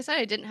mean, like I said,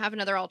 I didn't have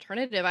another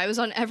alternative. I was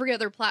on every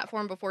other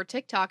platform before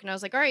TikTok, and I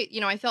was like, all right,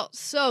 I felt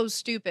so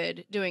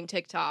stupid doing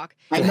TikTok.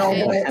 I know.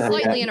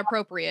 Slightly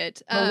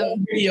inappropriate.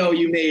 The video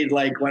you made,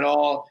 like, when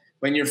all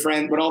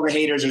the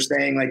haters are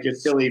saying, like, you're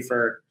silly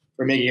for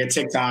making a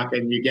TikTok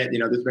and you get,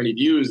 this many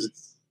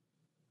views.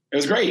 It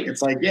was great.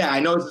 It's like, yeah, I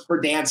know it's for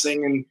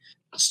dancing and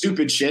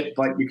stupid shit,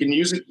 but you can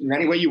use it in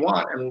any way you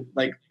want, and,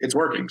 like, it's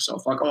working, so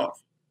fuck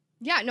off.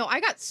 Yeah, no, I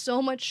got so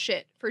much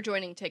shit for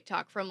joining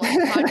TikTok from, like,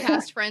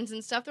 podcast friends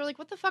and stuff. They're like,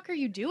 what the fuck are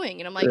you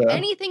doing? And I'm like,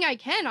 anything I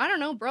can. I don't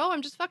know, bro.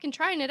 I'm just fucking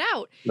trying it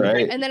out.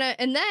 Right. And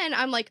then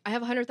I'm like, I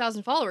have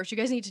 100,000 followers. You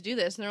guys need to do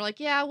this. And they're like,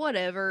 yeah,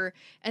 whatever.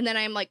 And then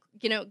I'm like,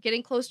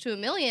 getting close to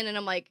 1 million. And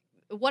I'm like,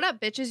 what up,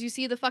 bitches? You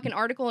see the fucking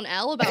article in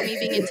Elle about me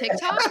being in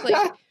TikTok?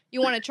 Like,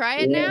 you want to try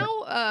it now?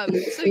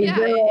 So yeah,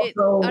 it's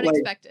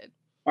unexpected.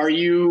 Are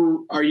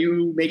you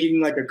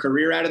making, like, a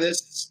career out of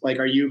this? Like,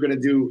 are you going to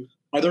do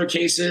other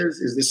cases?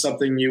 Is this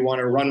something you want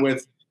to run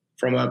with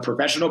from a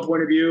professional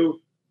point of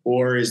view?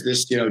 Or is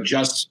this,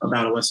 just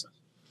about Alissa?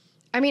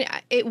 I mean,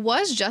 it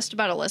was just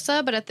about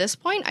Alissa, but at this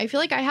point, I feel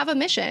like I have a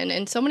mission,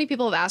 and so many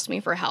people have asked me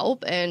for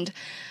help, and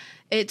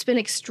it's been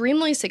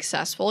extremely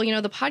successful. You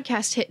know, the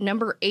podcast hit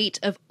number 8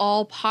 of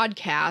all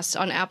podcasts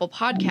on Apple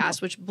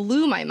Podcasts, which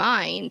blew my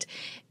mind.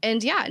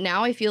 And yeah,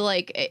 now I feel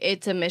like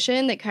it's a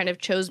mission that kind of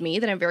chose me,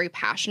 that I'm very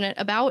passionate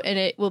about. And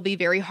it will be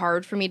very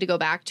hard for me to go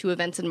back to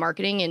events and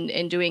marketing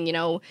and doing, you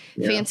know,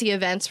 fancy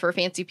events for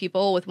fancy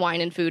people with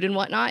wine and food and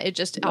whatnot. It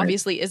just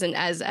obviously isn't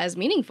as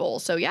meaningful.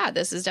 So yeah,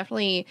 this is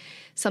definitely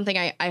something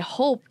I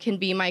hope can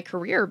be my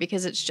career,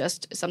 because it's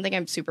just something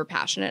I'm super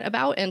passionate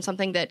about and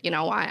something that, you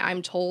know,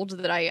 I'm told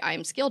that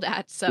I'm skilled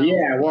at. So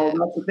yeah, well,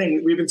 that's the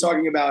thing. We've been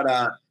talking about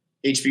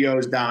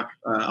HBO's doc,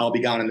 I'll Be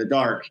Gone in the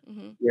Dark,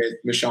 with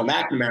Michelle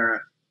McNamara.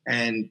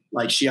 And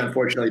like, she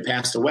unfortunately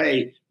passed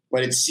away,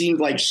 but it seemed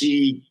like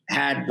she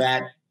had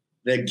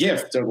the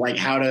gift of like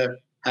how to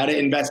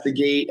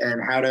investigate and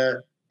how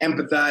to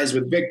empathize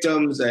with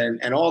victims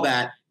and all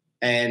that.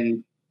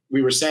 And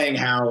we were saying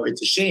how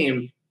it's a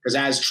shame, because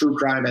as true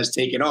crime has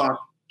taken off,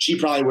 she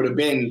probably would have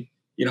been,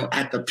 you know,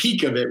 at the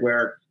peak of it,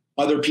 where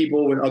other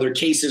people with other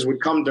cases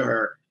would come to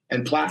her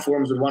and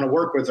platforms would want to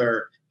work with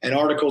her and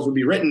articles would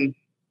be written.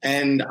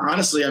 And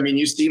honestly, I mean,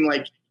 you seem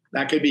like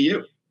that could be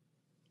you.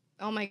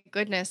 Oh my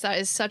goodness, that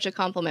is such a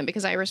compliment,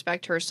 because I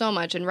respect her so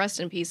much, and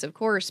rest in peace, of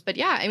course. But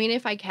yeah, I mean,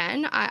 if I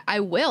can, I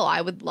will. I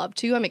would love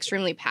to. I'm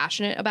extremely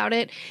passionate about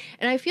it.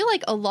 And I feel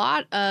like a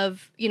lot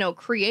of, you know,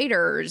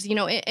 creators, you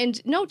know,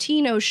 and no tea,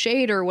 no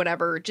shade or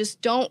whatever,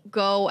 just don't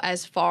go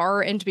as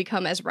far and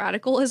become as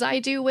radical as I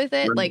do with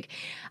it. Like,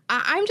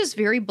 I'm just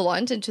very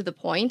blunt and to the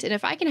point. And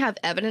if I can have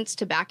evidence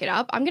to back it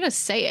up, I'm going to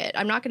say it.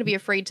 I'm not going to be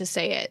afraid to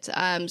say it.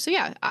 So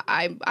yeah,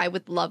 I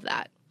would love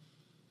that.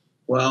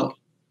 Well,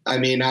 I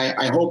mean,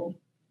 I hope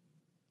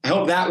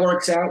that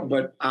works out,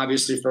 but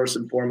obviously first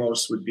and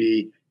foremost would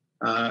be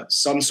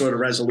some sort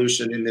of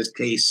resolution in this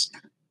case,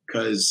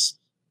 because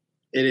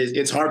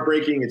it's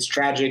heartbreaking, it's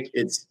tragic,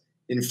 it's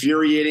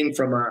infuriating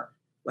from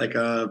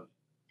a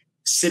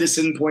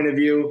citizen point of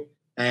view,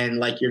 and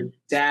like, your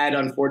dad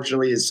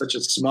unfortunately is such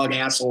a smug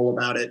asshole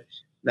about it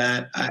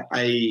that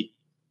I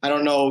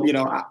don't know, you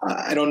know,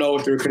 I don't know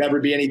if there could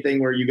ever be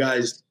anything where you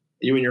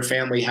and your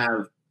family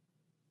have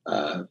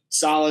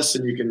solace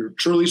and you can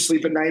truly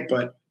sleep at night.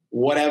 But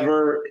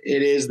whatever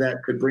it is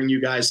that could bring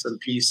you guys some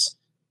peace,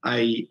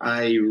 I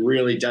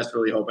really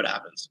desperately hope it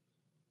happens.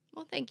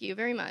 Well, thank you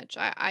very much.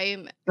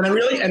 I said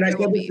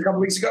this a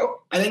couple weeks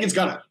ago, I think it's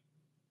gonna.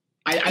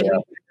 I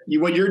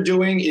think what you're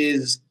doing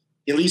is,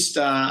 at least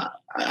I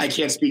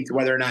can't speak to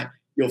whether or not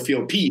you'll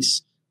feel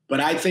peace,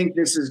 but I think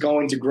this is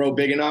going to grow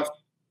big enough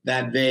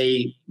that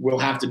they will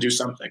have to do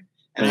something.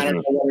 And I don't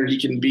know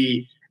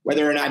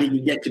whether or not he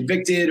can get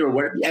convicted or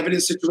what the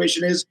evidence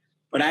situation is,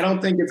 but I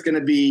don't think it's going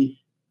to be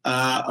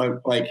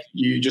like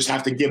you just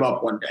have to give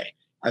up one day.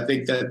 I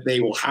think that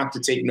they will have to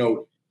take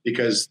note,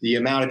 because the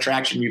amount of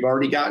traction you've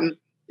already gotten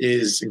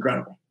is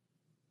incredible.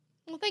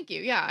 Well, thank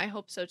you. Yeah, I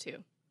hope so too.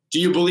 Do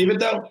you believe it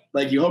though?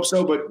 Like, you hope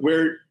so, but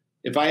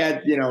if I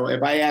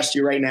asked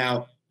you right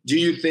now, do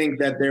you think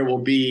that there will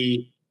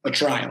be a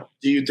trial?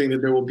 Do you think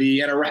that there will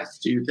be an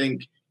arrest?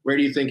 Where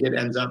do you think it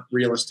ends up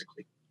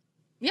realistically?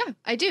 Yeah,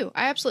 I do.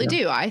 I absolutely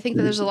do. I think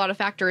that there's a lot of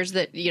factors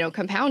that, you know,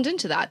 compound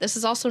into that. This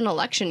is also an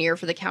election year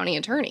for the county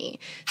attorney.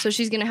 So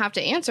she's going to have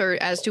to answer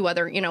as to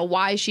whether, you know,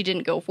 why she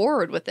didn't go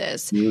forward with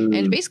this,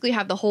 and basically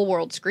have the whole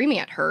world screaming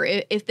at her.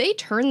 If they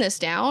turn this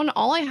down,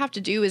 all I have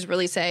to do is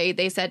really say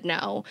they said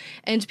no,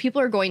 and people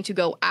are going to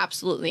go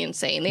absolutely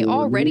insane. They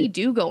already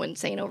do go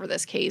insane over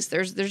this case.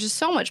 There's just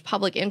so much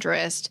public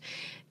interest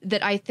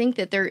that I think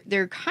that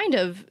they're kind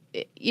of,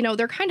 you know,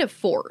 they're kind of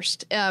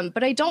forced.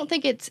 But I don't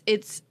think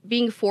it's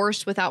being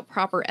forced without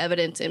proper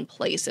evidence in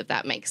place, if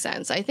that makes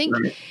sense. I think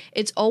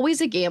it's always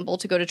a gamble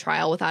to go to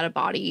trial without a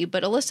body,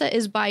 but Alissa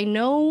is by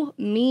no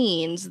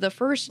means the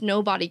first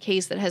no-body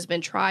case that has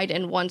been tried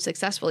and won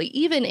successfully,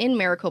 even in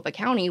Maricopa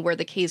County, where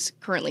the case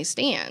currently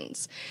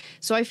stands.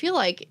 So I feel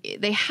like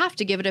they have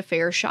to give it a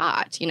fair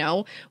shot, you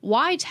know?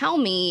 Why tell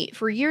me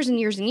for years and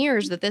years and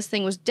years that this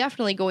thing was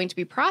definitely going to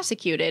be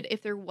prosecuted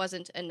if there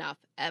wasn't enough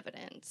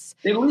evidence?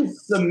 They at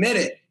least submit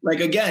it.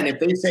 Like, again, if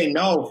they say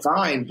no,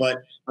 fine.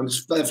 But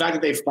the fact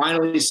that they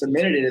finally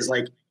submitted it is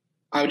like,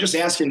 I was just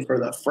asking for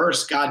the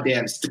first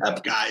goddamn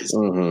step, guys.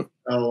 So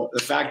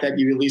the fact that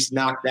you at least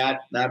knocked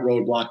that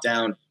roadblock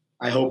down,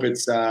 I hope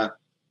it's the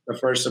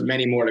first of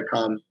many more to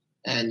come.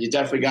 And you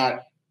definitely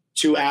got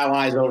 2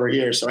 allies over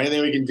here. So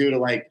anything we can do to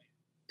like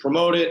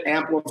promote it,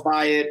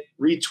 amplify it,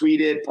 retweet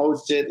it,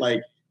 post it,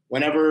 like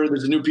whenever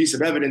there's a new piece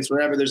of evidence,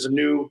 whenever there's a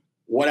new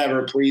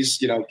whatever,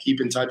 please, you know, keep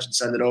in touch and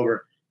send it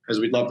over, because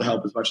we'd love to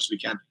help as much as we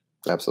can.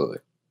 Absolutely.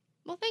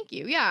 Well, thank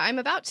you. Yeah,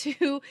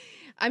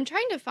 I'm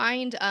trying to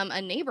find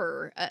a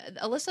neighbor.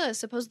 Alissa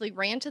supposedly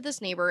ran to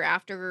this neighbor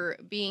after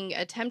being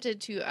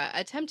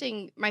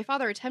attempting my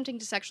father attempting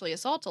to sexually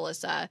assault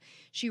Alissa.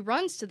 She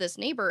runs to this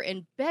neighbor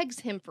and begs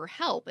him for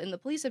help, and the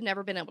police have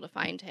never been able to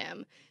find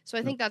him. So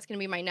I think that's going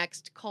to be my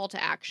next call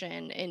to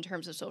action in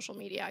terms of social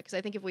media, because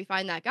I think if we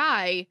find that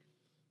guy,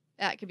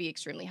 that could be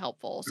extremely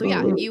helpful. So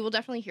yeah, you will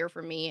definitely hear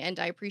from me, and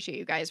I appreciate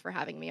you guys for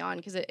having me on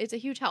because it's a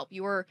huge help.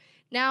 You are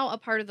now a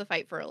part of the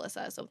fight for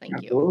Alissa, so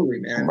thank you. Absolutely,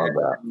 man. Love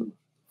that.